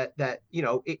that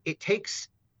it takes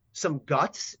some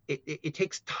guts. It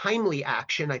takes timely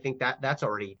action. I think that's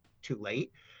already too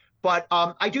late. But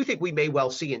I do think we may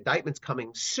well see indictments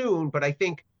coming soon. But I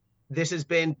think this has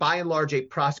been, by and large, a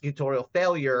prosecutorial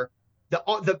failure.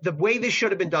 The way this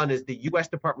should have been done is the U.S.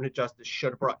 Department of Justice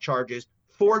should have brought charges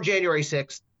for January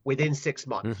 6th within 6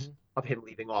 months of him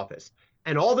leaving office.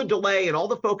 And all the delay and all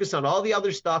the focus on all the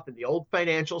other stuff and the old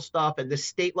financial stuff and the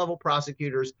state level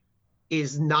prosecutors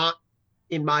is not,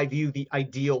 in my view, the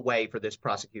ideal way for this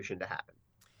prosecution to happen.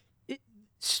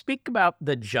 Speak about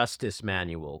the Justice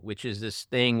Manual, which is this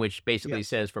thing which basically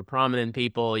says for prominent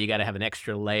people, you got to have an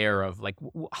extra layer of like,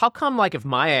 how come like if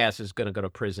my ass is going to go to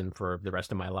prison for the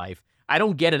rest of my life, I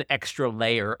don't get an extra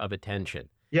layer of attention?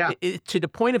 Yeah. To the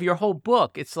point of your whole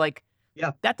book, it's like,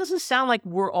 yeah, that doesn't sound like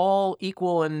we're all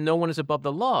equal and no one is above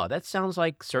the law. That sounds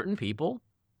like certain people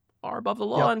are above the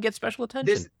law and get special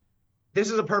attention. This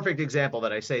is a perfect example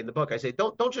that I say in the book. I say,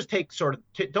 don't just take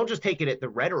it at the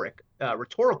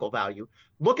rhetorical value.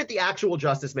 Look at the actual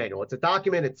Justice Manual. It's a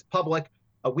document. It's public.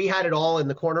 We had it all in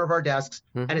the corner of our desks,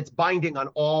 and it's binding on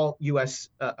all U.S.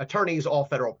 Attorneys, all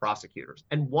federal prosecutors.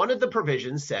 And one of the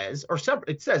provisions says,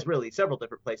 it says really several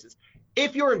different places,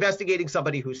 if you're investigating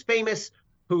somebody who's famous,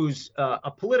 who's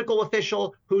a political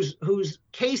official, whose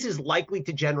case is likely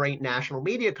to generate national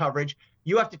media coverage,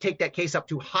 you have to take that case up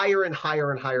to higher and higher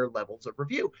and higher levels of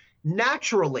review.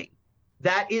 Naturally,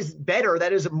 that is better.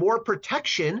 That is more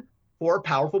protection for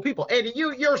powerful people. And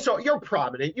you're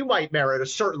prominent. You might merit a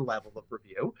certain level of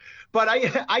review. But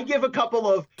I give a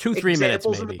couple of 2-3 minutes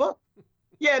in the book.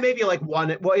 Yeah, maybe like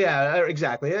one. Well, yeah,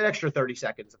 exactly. An extra 30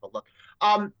 seconds of a look.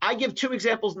 I give 2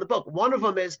 examples in the book. One of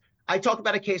them is I talk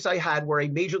about a case I had where a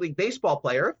Major League Baseball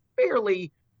player,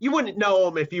 you wouldn't know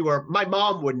him if you were, my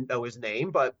mom wouldn't know his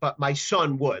name, but my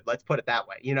son would, let's put it that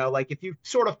way. Like if you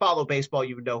sort of follow baseball,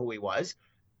 you would know who he was.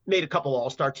 Made a couple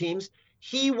all-star teams.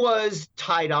 He was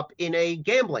tied up in a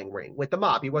gambling ring with the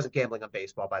mob. He wasn't gambling on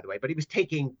baseball, by the way, but he was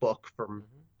taking book from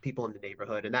people in the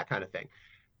neighborhood and that kind of thing.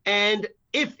 And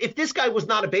if this guy was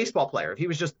not a baseball player, if he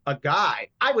was just a guy,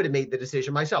 I would have made the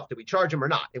decision myself. Did we charge him or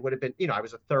not? It would have been, I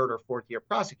was a 3rd or 4th year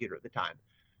prosecutor at the time.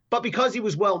 But because he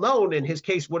was well known and his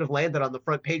case would have landed on the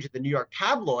front page of the New York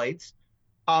tabloids,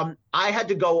 I had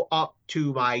to go up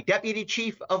to my deputy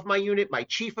chief of my unit, my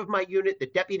chief of my unit, the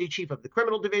deputy chief of the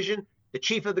criminal division, the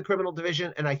chief of the criminal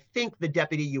division, and I think the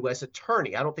deputy U.S.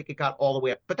 attorney. I don't think it got all the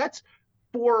way up, but that's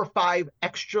 4 or 5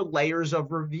 extra layers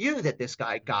of review that this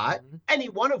guy got, any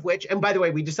one of which, and by the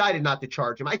way, we decided not to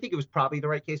charge him. I think it was probably the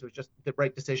right case. It was just the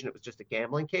right decision. It was just a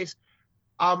gambling case.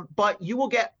 But you will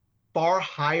get far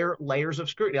higher layers of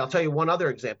scrutiny. I'll tell you one other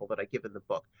example that I give in the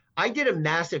book. I did a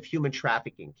massive human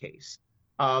trafficking case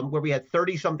where we had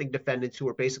 30-something defendants who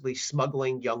were basically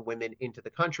smuggling young women into the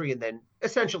country and then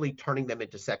essentially turning them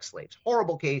into sex slaves.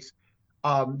 Horrible case,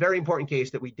 very important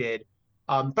case that we did.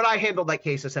 But I handled that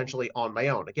case essentially on my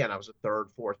own. Again, I was a 3rd,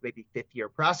 4th, maybe 5th-year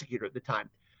prosecutor at the time.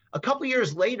 A couple of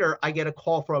years later, I get a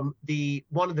call from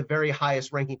one of the very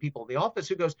highest-ranking people in the office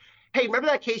who goes, "Hey, remember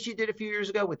that case you did a few years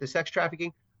ago with the sex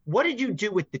trafficking? What did you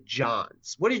do with the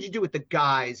Johns? What did you do with the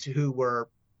guys who were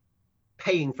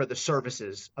paying for the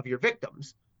services of your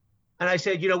victims?" And I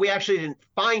said, we actually didn't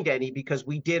find any because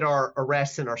we did our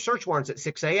arrests and our search warrants at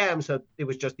 6 a.m. So it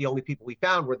was just the only people we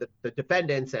found were the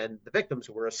defendants and the victims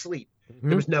who were asleep.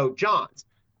 There was no Johns.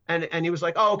 And he was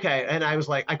like, "Oh, okay." And I was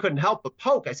like, I couldn't help but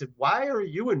poke. I said, "Why are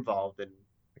you involved in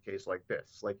a case like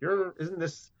this? Like, isn't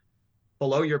this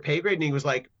below your pay grade?" And he was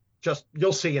like, "Just,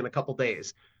 you'll see in a couple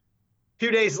days." A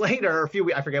few days later,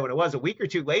 I forget when it was, a week or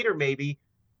two later, maybe,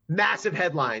 massive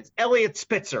headlines. Eliot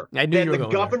Spitzer, then the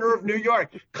governor of New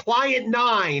York, Client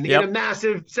 9 in a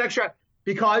massive sex trafficking.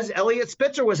 Because Eliot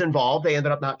Spitzer was involved, they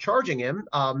ended up not charging him,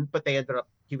 but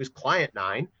he was Client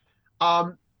 9.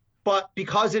 But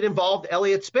because it involved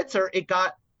Eliot Spitzer, it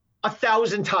got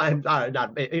 1,000 times,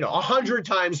 100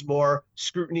 times more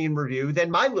scrutiny and review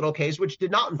than my little case, which did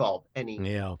not involve any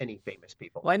famous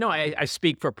people. Well, I know I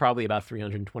speak for probably about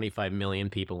 325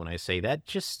 million people when I say that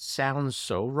just sounds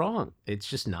so wrong. It's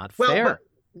just not fair.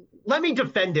 But let me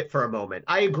defend it for a moment.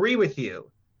 I agree with you,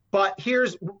 but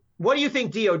what do you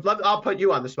think I'll put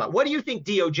you on the spot. What do you think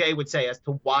DOJ would say as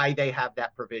to why they have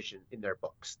that provision in their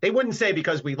books? They wouldn't say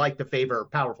because we like to favor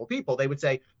powerful people. They would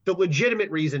say the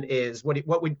legitimate reason is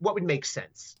what would make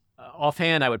sense.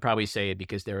 Offhand, I would probably say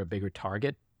because they're a bigger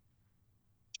target.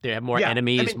 They have more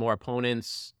enemies, more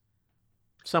opponents,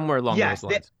 somewhere along those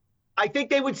lines. I think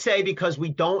they would say because we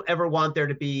don't ever want there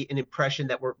to be an impression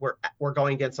that we're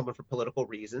going against someone for political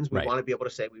reasons. We want to be able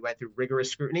to say we went through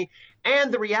rigorous scrutiny.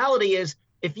 And the reality is,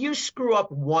 if you screw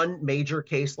up one major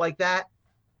case like that,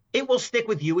 it will stick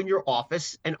with you in your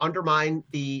office and undermine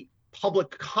the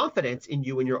public confidence in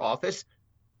you in your office,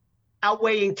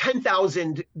 outweighing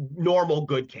 10,000 normal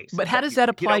good cases. But how does that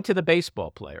apply to the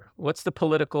baseball player? What's the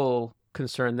political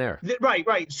concern there?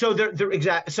 Right. So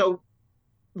So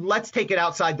let's take it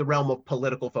outside the realm of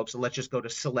political folks and let's just go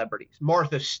to celebrities.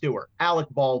 Martha Stewart, Alec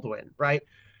Baldwin, right?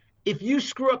 If you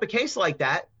screw up a case like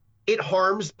that, it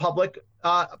harms public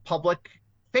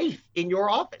faith in your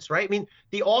office, right? I mean,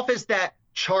 the office that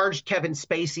charged Kevin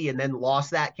Spacey and then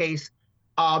lost that case,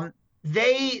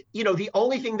 the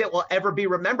only thing that will ever be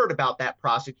remembered about that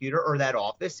prosecutor or that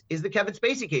office is the Kevin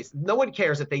Spacey case. No one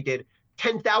cares if they did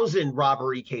 10,000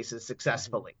 robbery cases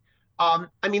successfully.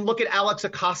 Look at Alex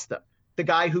Acosta, the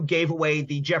guy who gave away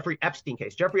the Jeffrey Epstein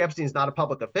case. Jeffrey Epstein is not a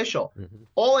public official.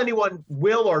 All anyone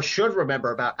will or should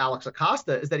remember about Alex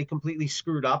Acosta is that he completely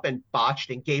screwed up and botched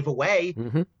and gave away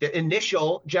the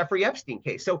initial Jeffrey Epstein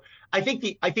case. So I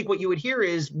think what you would hear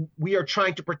is we are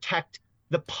trying to protect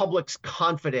the public's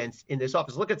confidence in this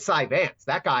office. Look at Cy Vance.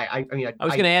 That guy, I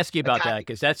was going to ask you about that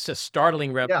because that's a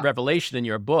startling revelation in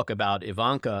your book about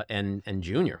Ivanka and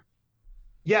Junior.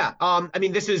 Yeah.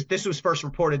 This was first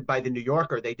reported by the New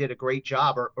Yorker. They did a great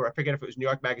job, or I forget if it was New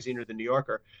York Magazine or the New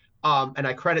Yorker. And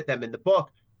I credit them in the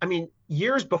book.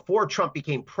 Years before Trump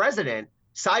became president,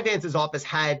 Cy Vance's office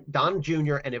had Don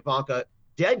Jr. and Ivanka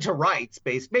dead to rights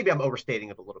based. Maybe I'm overstating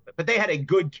it a little bit, but they had a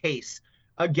good case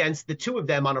against the two of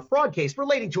them on a fraud case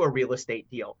relating to a real estate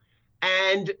deal.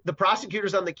 And the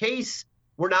prosecutors on the case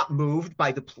were not moved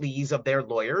by the pleas of their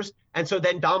lawyers. And so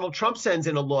then Donald Trump sends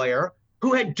in a lawyer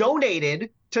who had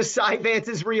donated to Cy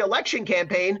Vance's reelection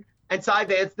campaign, and Cy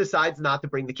Vance decides not to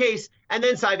bring the case. And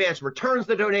then Cy Vance returns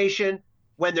the donation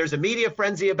when there's a media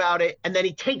frenzy about it, and then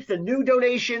he takes a new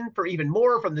donation for even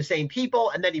more from the same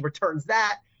people, and then he returns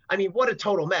that. What a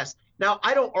total mess. Now,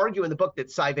 I don't argue in the book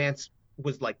that Cy Vance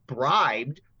was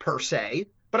bribed per se,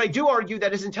 but I do argue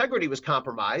that his integrity was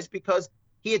compromised because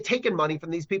he had taken money from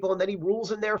these people and then he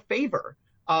rules in their favor.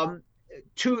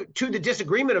 To the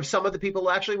disagreement of some of the people who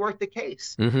actually worked the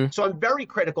case. So I'm very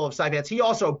critical of Cy Vance. He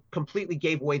also completely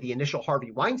gave away the initial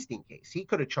Harvey Weinstein case. He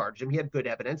could have charged him. He had good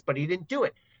evidence, but he didn't do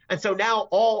it. And so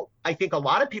now I think a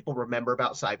lot of people remember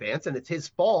about Cy Vance, and it's his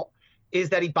fault, is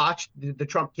that he botched the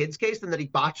Trump kids case and that he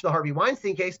botched the Harvey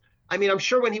Weinstein case. I mean, I'm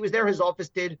sure when he was there, his office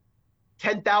did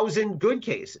 10,000 good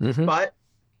cases, but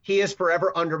he has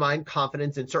forever undermined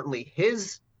confidence in certainly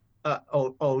his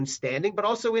own standing, but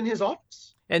also in his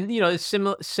office. And,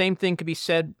 the same thing could be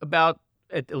said about,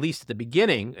 at least at the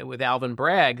beginning, with Alvin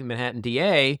Bragg, the Manhattan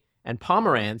DA, and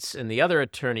Pomerantz and the other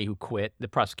attorney who quit, the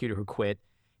prosecutor who quit.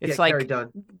 It's like, Kerry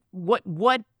Dunn. What,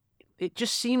 it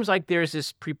just seems like there's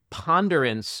this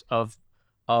preponderance of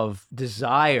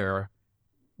desire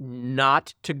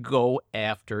not to go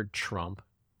after Trump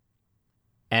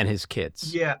and his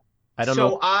kids. Yeah. I don't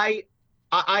know.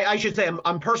 I should say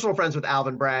I'm personal friends with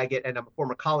Alvin Bragg, and I'm a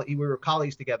former colleague. We were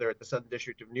colleagues together at the Southern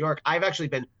District of New York. I've actually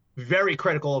been very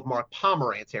critical of Mark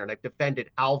Pomerantz here, and I've defended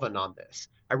Alvin on this.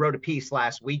 I wrote a piece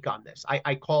last week on this.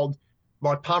 I called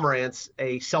Mark Pomerantz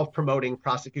a self-promoting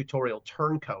prosecutorial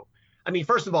turncoat. I mean,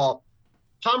 first of all,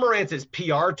 Pomerantz's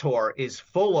PR tour is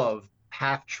full of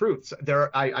half-truths.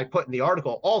 I put in the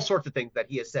article all sorts of things that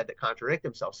he has said that contradict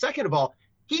himself. Second of all,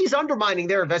 he's undermining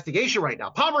their investigation right now.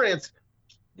 Pomerantz,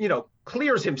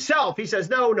 clears himself. He says,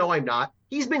 no, I'm not.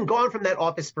 He's been gone from that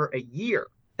office for a year.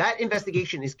 That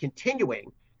investigation is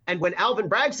continuing. And when Alvin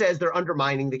Bragg says they're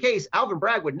undermining the case, Alvin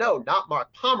Bragg would know, not Mark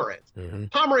Pomerantz.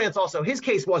 Pomerantz also, his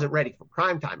case wasn't ready for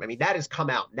prime time. I mean, that has come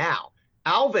out now.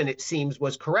 Alvin, it seems,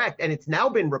 was correct. And it's now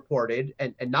been reported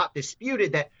and not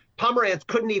disputed that Pomerantz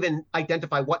couldn't even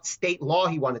identify what state law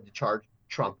he wanted to charge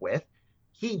Trump with.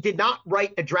 He did not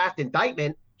write a draft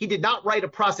indictment. He did not write a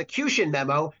prosecution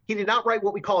memo. He did not write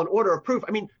what we call an order of proof.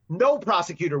 I mean, no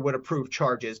prosecutor would approve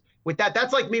charges with that.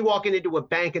 That's like me walking into a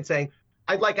bank and saying,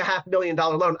 I'd like a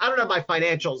 $500,000 loan. I don't have my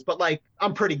financials, but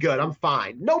I'm pretty good. I'm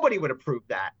fine. Nobody would approve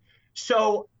that.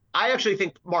 So I actually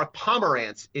think Mark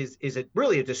Pomerantz is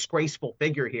really a disgraceful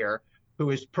figure here, who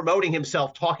is promoting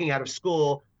himself, talking out of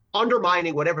school,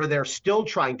 undermining whatever they're still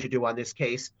trying to do on this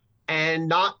case, and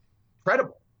not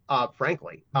credible.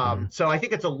 Frankly. So I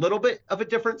think it's a little bit of a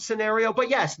different scenario. But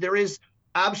yes, there is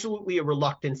absolutely a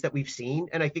reluctance that we've seen.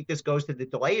 And I think this goes to the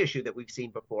delay issue that we've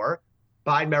seen before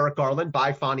by Merrick Garland,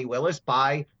 by Fani Willis,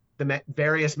 by the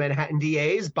various Manhattan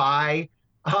DAs, by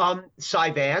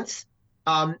Cy Vance.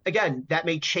 Again, that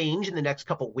may change in the next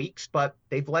couple of weeks, but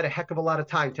they've let a heck of a lot of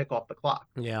time tick off the clock.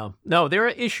 Yeah. No, there are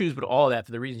issues with all of that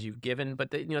for the reasons you've given.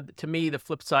 But, to me, the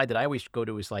flip side that I always go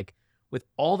to is with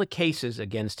all the cases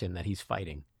against him that he's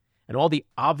fighting, and all the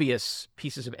obvious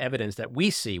pieces of evidence that we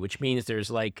see, which means there's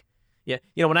when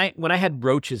I had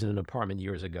roaches in an apartment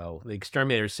years ago, the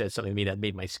exterminator said something to me that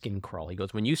made my skin crawl. He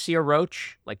goes, when you see a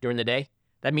roach, during the day,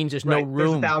 that means there's no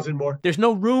room. There's 1,000 more. There's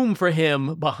no room for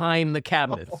him behind the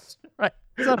cabinets. Right.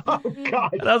 So, oh,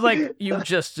 God. And I was like, you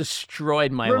just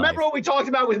destroyed my life. Remember what we talked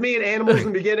about with me and animals in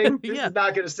the beginning? This is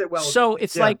not going to sit well. So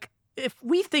it's if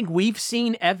we think we've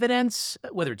seen evidence,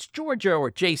 whether it's Georgia or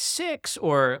J6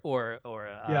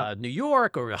 or New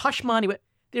York or hush money,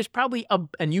 there's probably and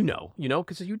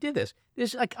because you did this,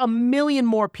 there's a million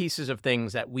more pieces of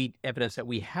things evidence that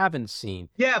we haven't seen.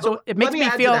 Yeah. So it makes me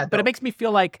feel, but it makes me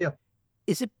feel like,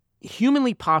 is it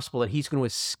humanly possible that he's going to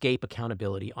escape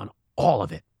accountability on all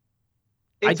of it?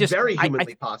 It's very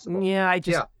humanly possible. Yeah,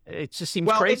 it just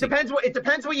seems crazy. It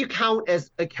depends what you count as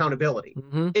accountability.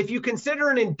 If you consider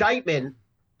an indictment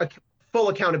full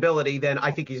accountability, then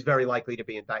I think he's very likely to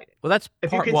be indicted. Well, that's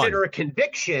if part you consider one. A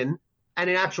conviction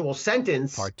and an actual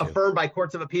sentence affirmed by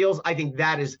courts of appeals, I think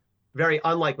that is very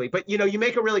unlikely. But you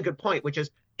make a really good point, which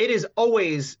is it is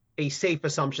always a safe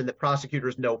assumption that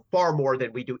prosecutors know far more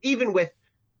than we do, even with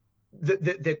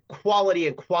the quality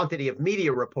and quantity of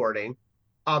media reporting.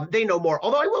 They know more.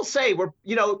 Although I will say, when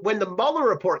the Mueller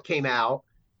report came out,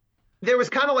 there was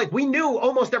kind of we knew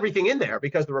almost everything in there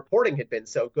because the reporting had been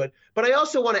so good. But I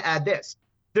also want to add this.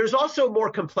 There's also more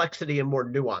complexity and more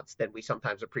nuance than we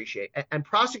sometimes appreciate. And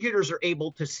prosecutors are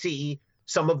able to see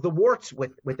some of the warts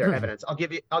with their evidence. I'll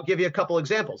give you a couple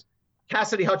examples.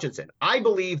 Cassidy Hutchinson, I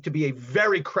believe to be a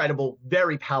very credible,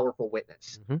 very powerful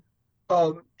witness.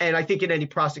 And I think in any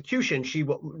prosecution,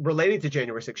 relating to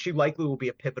January 6th, she likely will be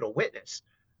a pivotal witness.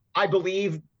 I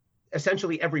believe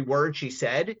essentially every word she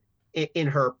said in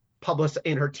her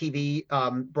TV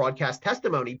broadcast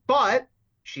testimony, but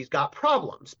she's got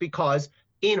problems because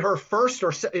in her first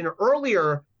or in her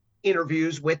earlier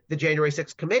interviews with the January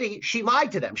 6th committee, she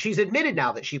lied to them. She's admitted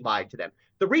now that she lied to them.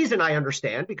 The reason I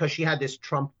understand, because she had this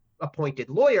Trump appointed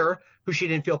lawyer who she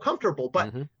didn't feel comfortable.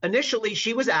 But initially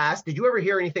she was asked, did you ever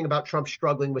hear anything about Trump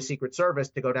struggling with Secret Service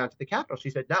to go down to the Capitol? She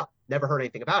said, no, never heard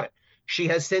anything about it. She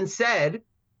has since said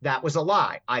that was a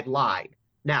lie. I lied.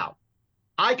 Now,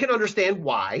 I can understand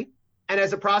why. And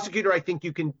as a prosecutor, I think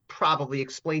you can probably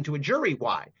explain to a jury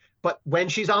why. But when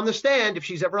she's on the stand, if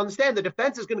she's ever on the stand, the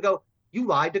defense is going to go, You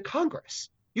lied to Congress.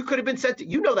 You could have been sent to,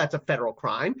 you know, that's a federal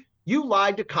crime. You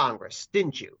lied to Congress,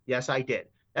 didn't you? Yes, I did.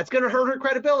 That's going to hurt her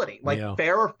credibility. Like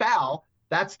fair or foul,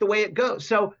 that's the way it goes.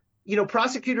 So, you know,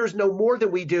 prosecutors know more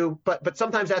than we do, but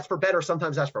sometimes that's for better,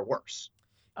 sometimes that's for worse.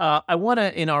 I want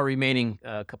to, in our remaining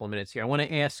couple of minutes here, I want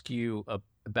to ask you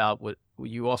about what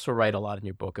you also write a lot in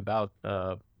your book about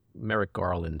Merrick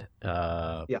Garland.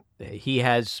 He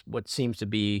has what seems to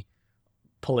be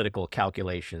political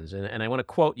calculations. And I want to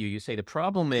quote you. You say, the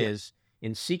problem is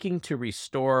in seeking to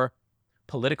restore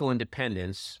political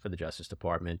independence for the Justice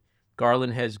Department,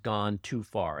 Garland has gone too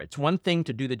far. It's one thing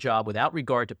to do the job without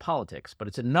regard to politics, but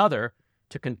it's another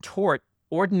to contort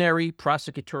ordinary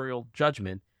prosecutorial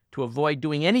judgment to avoid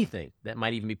doing anything that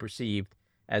might even be perceived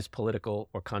as political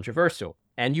or controversial.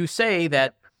 And you say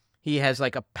that he has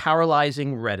like a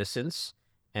paralyzing reticence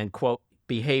and, quote,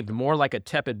 behaved more like a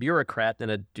tepid bureaucrat than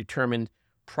a determined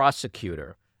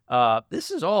prosecutor. This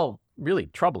is all really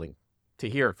troubling to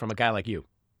hear from a guy like you.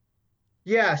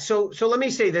 Yeah, so let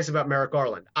me say this about Merrick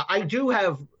Garland. I do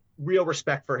have real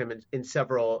respect for him in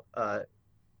several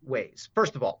ways.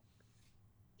 First of all,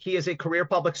 he is a career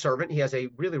public servant. He has a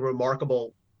really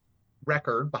remarkable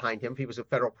record behind him. He was a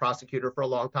federal prosecutor for a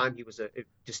long time. He was a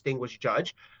distinguished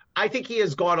judge. I think he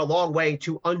has gone a long way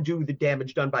to undo the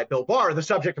damage done by Bill Barr, the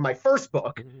subject of my first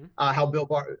book, how Bill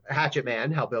Barr, Hatchet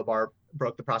Man, how Bill Barr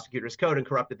broke the prosecutor's code and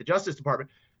corrupted the Justice Department.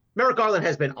 Merrick Garland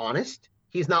has been honest.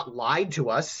 He's not lied to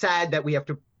us. Sad that we have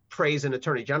to praise an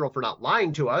attorney general for not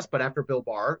lying to us, but after Bill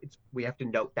Barr, we have to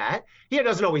note that. He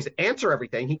doesn't always answer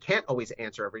everything. He can't always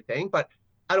answer everything, but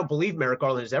I don't believe Merrick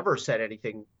Garland has ever said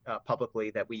anything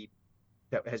publicly that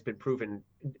has been proven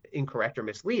incorrect or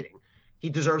misleading. He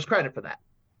deserves credit for that.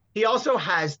 He also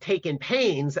has taken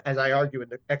pains, as I argue in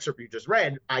the excerpt you just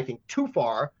read, I think too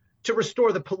far, to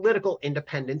restore the political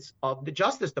independence of the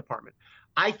Justice Department.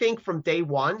 I think from day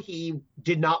one, he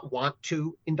did not want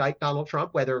to indict Donald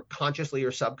Trump, whether consciously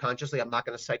or subconsciously. I'm not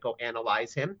going to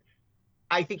psychoanalyze him.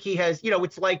 I think he has,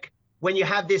 it's like when you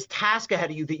have this task ahead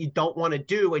of you that you don't want to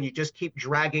do and you just keep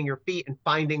dragging your feet and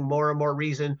finding more and more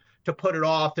reason to put it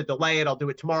off, to delay it. I'll do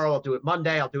it tomorrow. I'll do it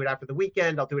Monday. I'll do it after the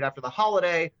weekend. I'll do it after the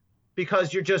holiday,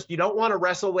 because you don't want to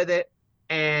wrestle with it.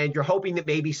 And you're hoping that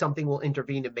maybe something will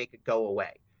intervene and make it go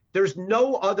away. There's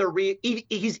no other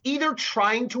he's either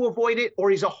trying to avoid it or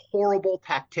he's a horrible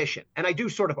tactician. And I do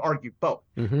sort of argue both.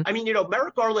 I mean,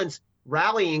 Merrick Garland's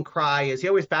rallying cry is he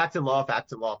always facts and law,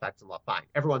 facts and law, facts and law. Fine.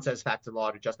 Everyone says facts and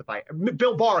law to justify it.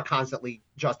 Bill Barr constantly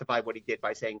justified what he did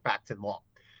by saying facts and law.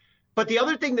 But the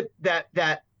other thing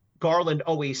that Garland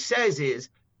always says is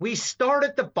we start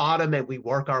at the bottom and we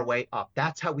work our way up.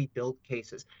 That's how we build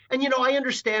cases. And, I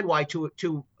understand why to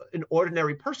an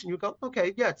ordinary person, you go,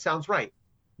 okay, yeah, it sounds right.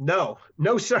 No,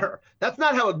 sir. That's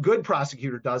not how a good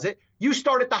prosecutor does it. You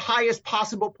start at the highest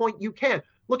possible point you can.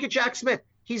 Look at Jack Smith.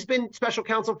 He's been special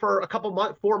counsel for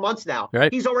 4 months now.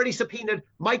 Right. He's already subpoenaed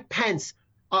Mike Pence,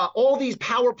 all these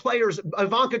power players,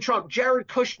 Ivanka Trump, Jared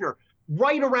Kushner,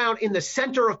 right around in the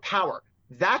center of power.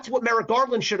 That's what Merrick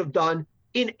Garland should have done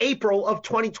in April of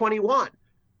 2021.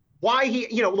 Why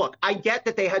look, I get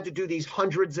that they had to do these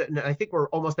hundreds, and I think we're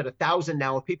almost at 1,000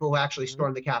 now of people who actually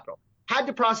stormed the Capitol. Had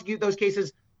to prosecute those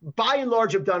cases. By and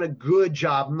large, have done a good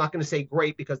job. I'm not going to say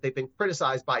great because they've been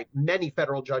criticized by many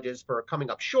federal judges for coming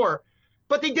up short,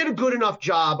 but they did a good enough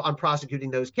job on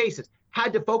prosecuting those cases.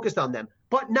 Had to focus on them,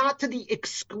 but not to the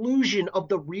exclusion of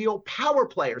the real power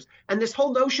players. And this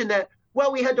whole notion that,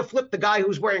 well, we had to flip the guy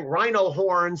who's wearing rhino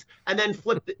horns and then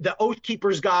flip the Oath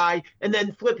Keepers guy and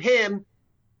then flip him.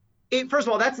 First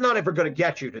of all, that's not ever going to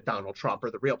get you to Donald Trump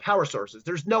or the real power sources.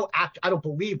 There's no I don't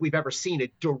believe we've ever seen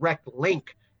a direct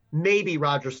link. Maybe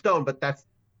Roger Stone, but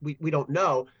we don't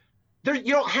know. You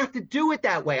don't have to do it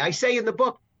that way. I say in the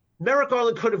book, Merrick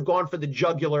Garland could have gone for the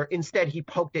jugular. Instead, he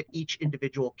poked at each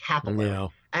individual capillary. Yeah.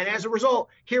 And as a result,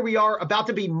 here we are about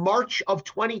to be March of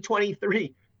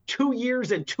 2023, 2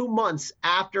 years and 2 months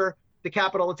after the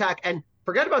Capitol attack. And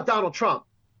forget about Donald Trump.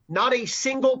 Not a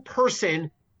single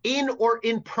person in or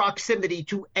in proximity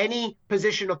to any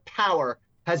position of power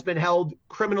has been held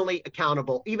criminally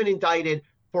accountable, even indicted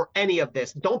for any of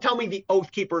this. Don't tell me the Oath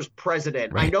Keepers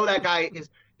president. Right. I know that guy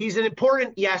he's an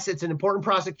important, yes, it's an important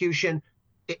prosecution.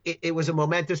 It was a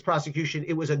momentous prosecution.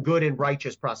 It was a good and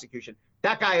righteous prosecution.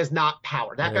 That guy is not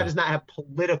power. That guy does not have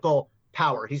political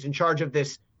power. He's in charge of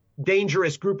this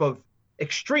dangerous group of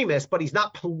extremists, but he's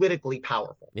not politically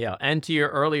powerful. Yeah, and to your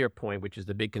earlier point, which is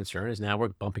the big concern, is now we're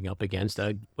bumping up against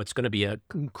what's going to be an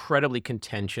incredibly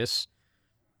contentious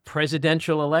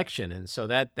presidential election, and so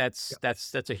that's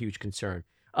a huge concern.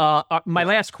 My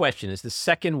last question is the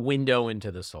second window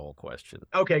into the soul question.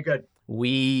 Okay, good.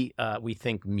 We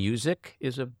think music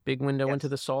is a big window into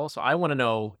the soul. So I want to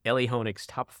know Elie Honig's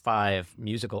top 5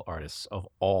 musical artists of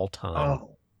all time.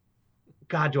 Oh,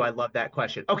 God, do I love that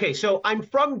question. Okay, so I'm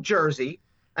from Jersey,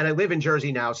 and I live in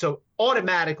Jersey now. So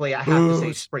automatically, I have to say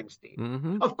Springsteen.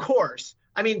 Mm-hmm. Of course.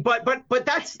 I mean, but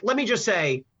that's. Let me just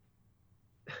say,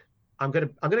 I'm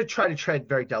gonna try to tread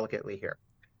very delicately here.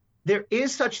 There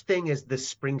is such thing as the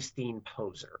Springsteen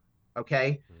poser.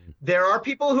 Okay, there are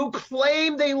people who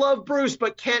claim they love Bruce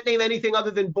but can't name anything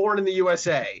other than Born in the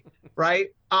USA, right?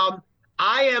 I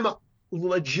am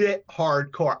legit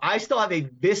hardcore. I still have a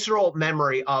visceral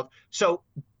memory of, so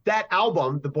that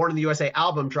album, the Born in the USA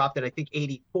album, dropped in I think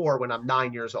 84 when I'm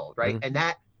 9 years old, right? And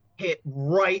that hit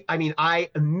right. I mean, I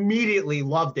immediately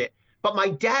loved it. But my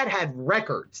dad had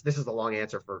records. This is a long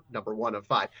answer for number 1 of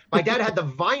 5. My dad had the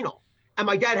vinyl, and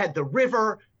my dad had The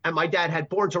River, and my dad had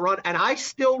Born to Run. And I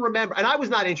still remember, and I was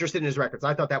not interested in his records.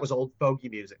 I thought that was old fogey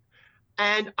music.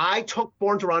 And I took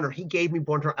Born to Run, or he gave me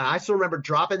Born to Run. And I still remember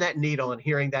dropping that needle and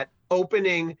hearing that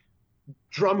opening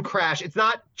drum crash. It's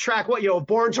not track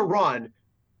Born to Run,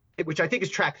 which I think is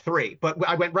track 3. But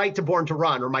I went right to Born to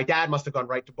Run, or my dad must have gone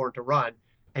right to Born to Run.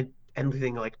 And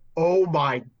thinking like, oh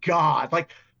my God,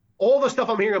 like all the stuff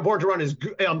I'm hearing on Born to Run is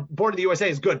Born to the USA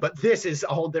is good, but this is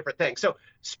a whole different thing. So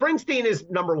Springsteen is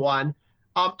number 1.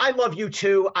 I love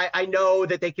U2. I know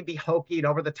that they can be hokey and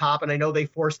over the top, and I know they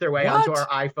force their way onto our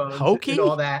iPhones hokey? And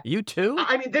all that. U2?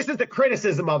 I mean, this is the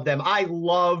criticism of them. I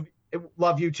love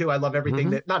U2. I love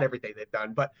everything not everything they've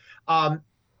done, but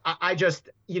I just,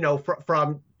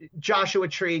 from Joshua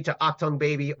Tree to Achtung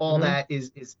Baby, all that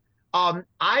is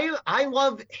I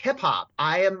love hip hop.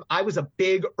 I was a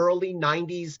big early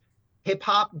 90s hip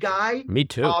hop guy. Me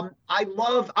too. I'm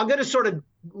going to sort of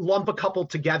lump a couple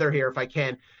together here if I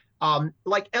can.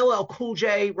 Like LL Cool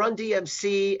J, Run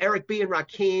DMC, Eric B. and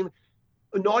Rakim,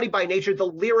 Naughty by Nature,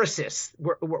 the lyricists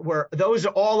were those,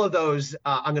 all of those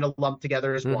I'm going to lump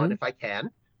together as one if I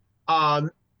can.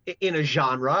 In a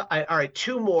genre. All right,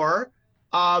 2 more.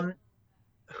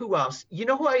 Who else? You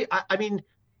know who I mean,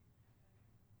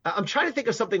 I'm trying to think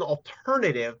of something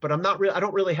alternative, but I'm not really. I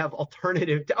don't really have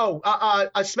alternative.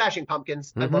 Smashing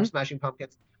Pumpkins. I love Smashing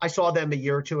Pumpkins. I saw them a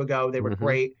year or 2 ago. They were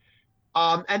great.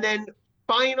 And then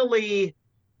finally,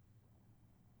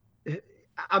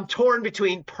 I'm torn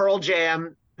between Pearl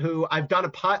Jam, who I've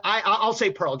done I'll say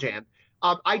Pearl Jam.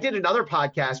 I did another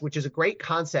podcast, which is a great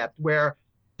concept, where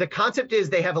the concept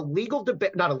is they have a legal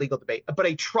debate, not a legal debate, but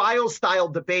a trial style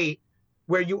debate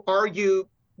where you argue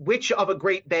which of a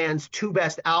great band's 2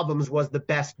 best albums was the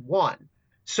best one.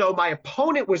 So my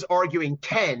opponent was arguing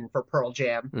 10 for Pearl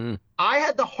Jam. I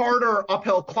had the harder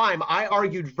uphill climb. I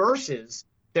argued Versus,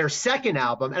 their second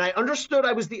album, and I understood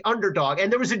I was the underdog.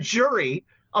 And there was a jury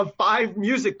of 5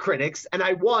 music critics, and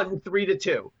I won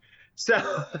 3-2.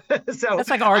 So that's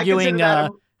like arguing.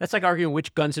 That's like arguing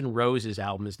which Guns N' Roses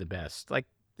album is the best. Like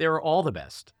they're all the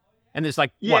best, and there's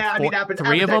like 3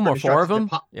 of them or 4 of them.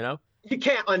 You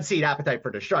can't unseat Appetite for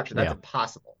Destruction. That's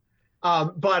impossible.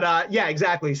 Yeah,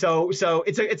 exactly. So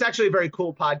it's actually a very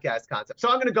cool podcast concept. So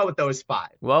I'm going to go with those 5.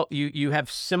 Well, you have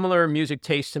similar music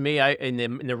taste to me.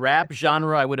 In the rap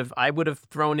genre, I would have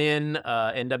thrown in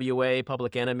NWA,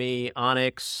 Public Enemy,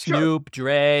 Onyx, Snoop,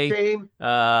 Dre. Same.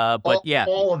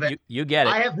 All of it. You get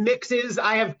it. I have mixes.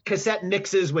 I have cassette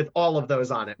mixes with all of those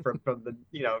on it from the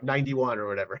 91 or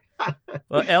whatever.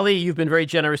 Well, Elie, you've been very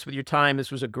generous with your time. This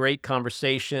was a great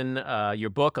conversation. Your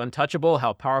book, Untouchable: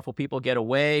 How Powerful People Get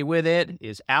Away with It,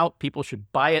 is out. People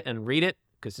should buy it and read it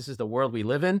because this is the world we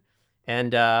live in.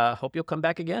 And hope you'll come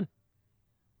back again.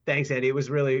 Thanks, Andy. It was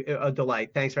really a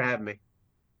delight. Thanks for having me.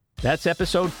 That's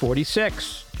episode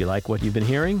 46. If you like what you've been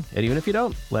hearing, and even if you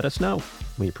don't, let us know.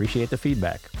 We appreciate the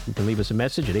feedback. You can leave us a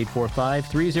message at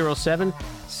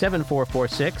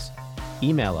 845-307-7446.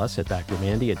 Email us at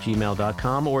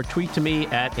drmandy@gmail.com or tweet to me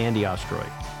at Andy Ostroy.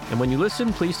 And when you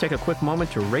listen, please take a quick moment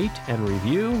to rate and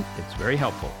review. It's very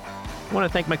helpful. I want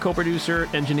to thank my co-producer,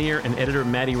 engineer, and editor,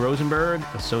 Maddie Rosenberg,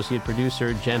 associate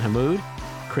producer, Jen Hammoud,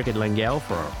 Cricket Lengel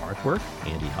for our artwork,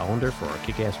 Andy Hollander for our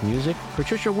kick-ass music,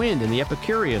 Patricia Wind and the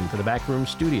Epicurean for the backroom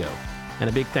studio.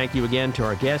 And a big thank you again to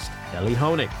our guest, Elie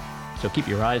Honig. So keep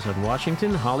your eyes on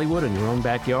Washington, Hollywood, and your own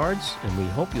backyards, and we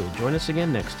hope you'll join us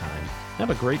again next time.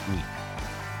 Have a great week.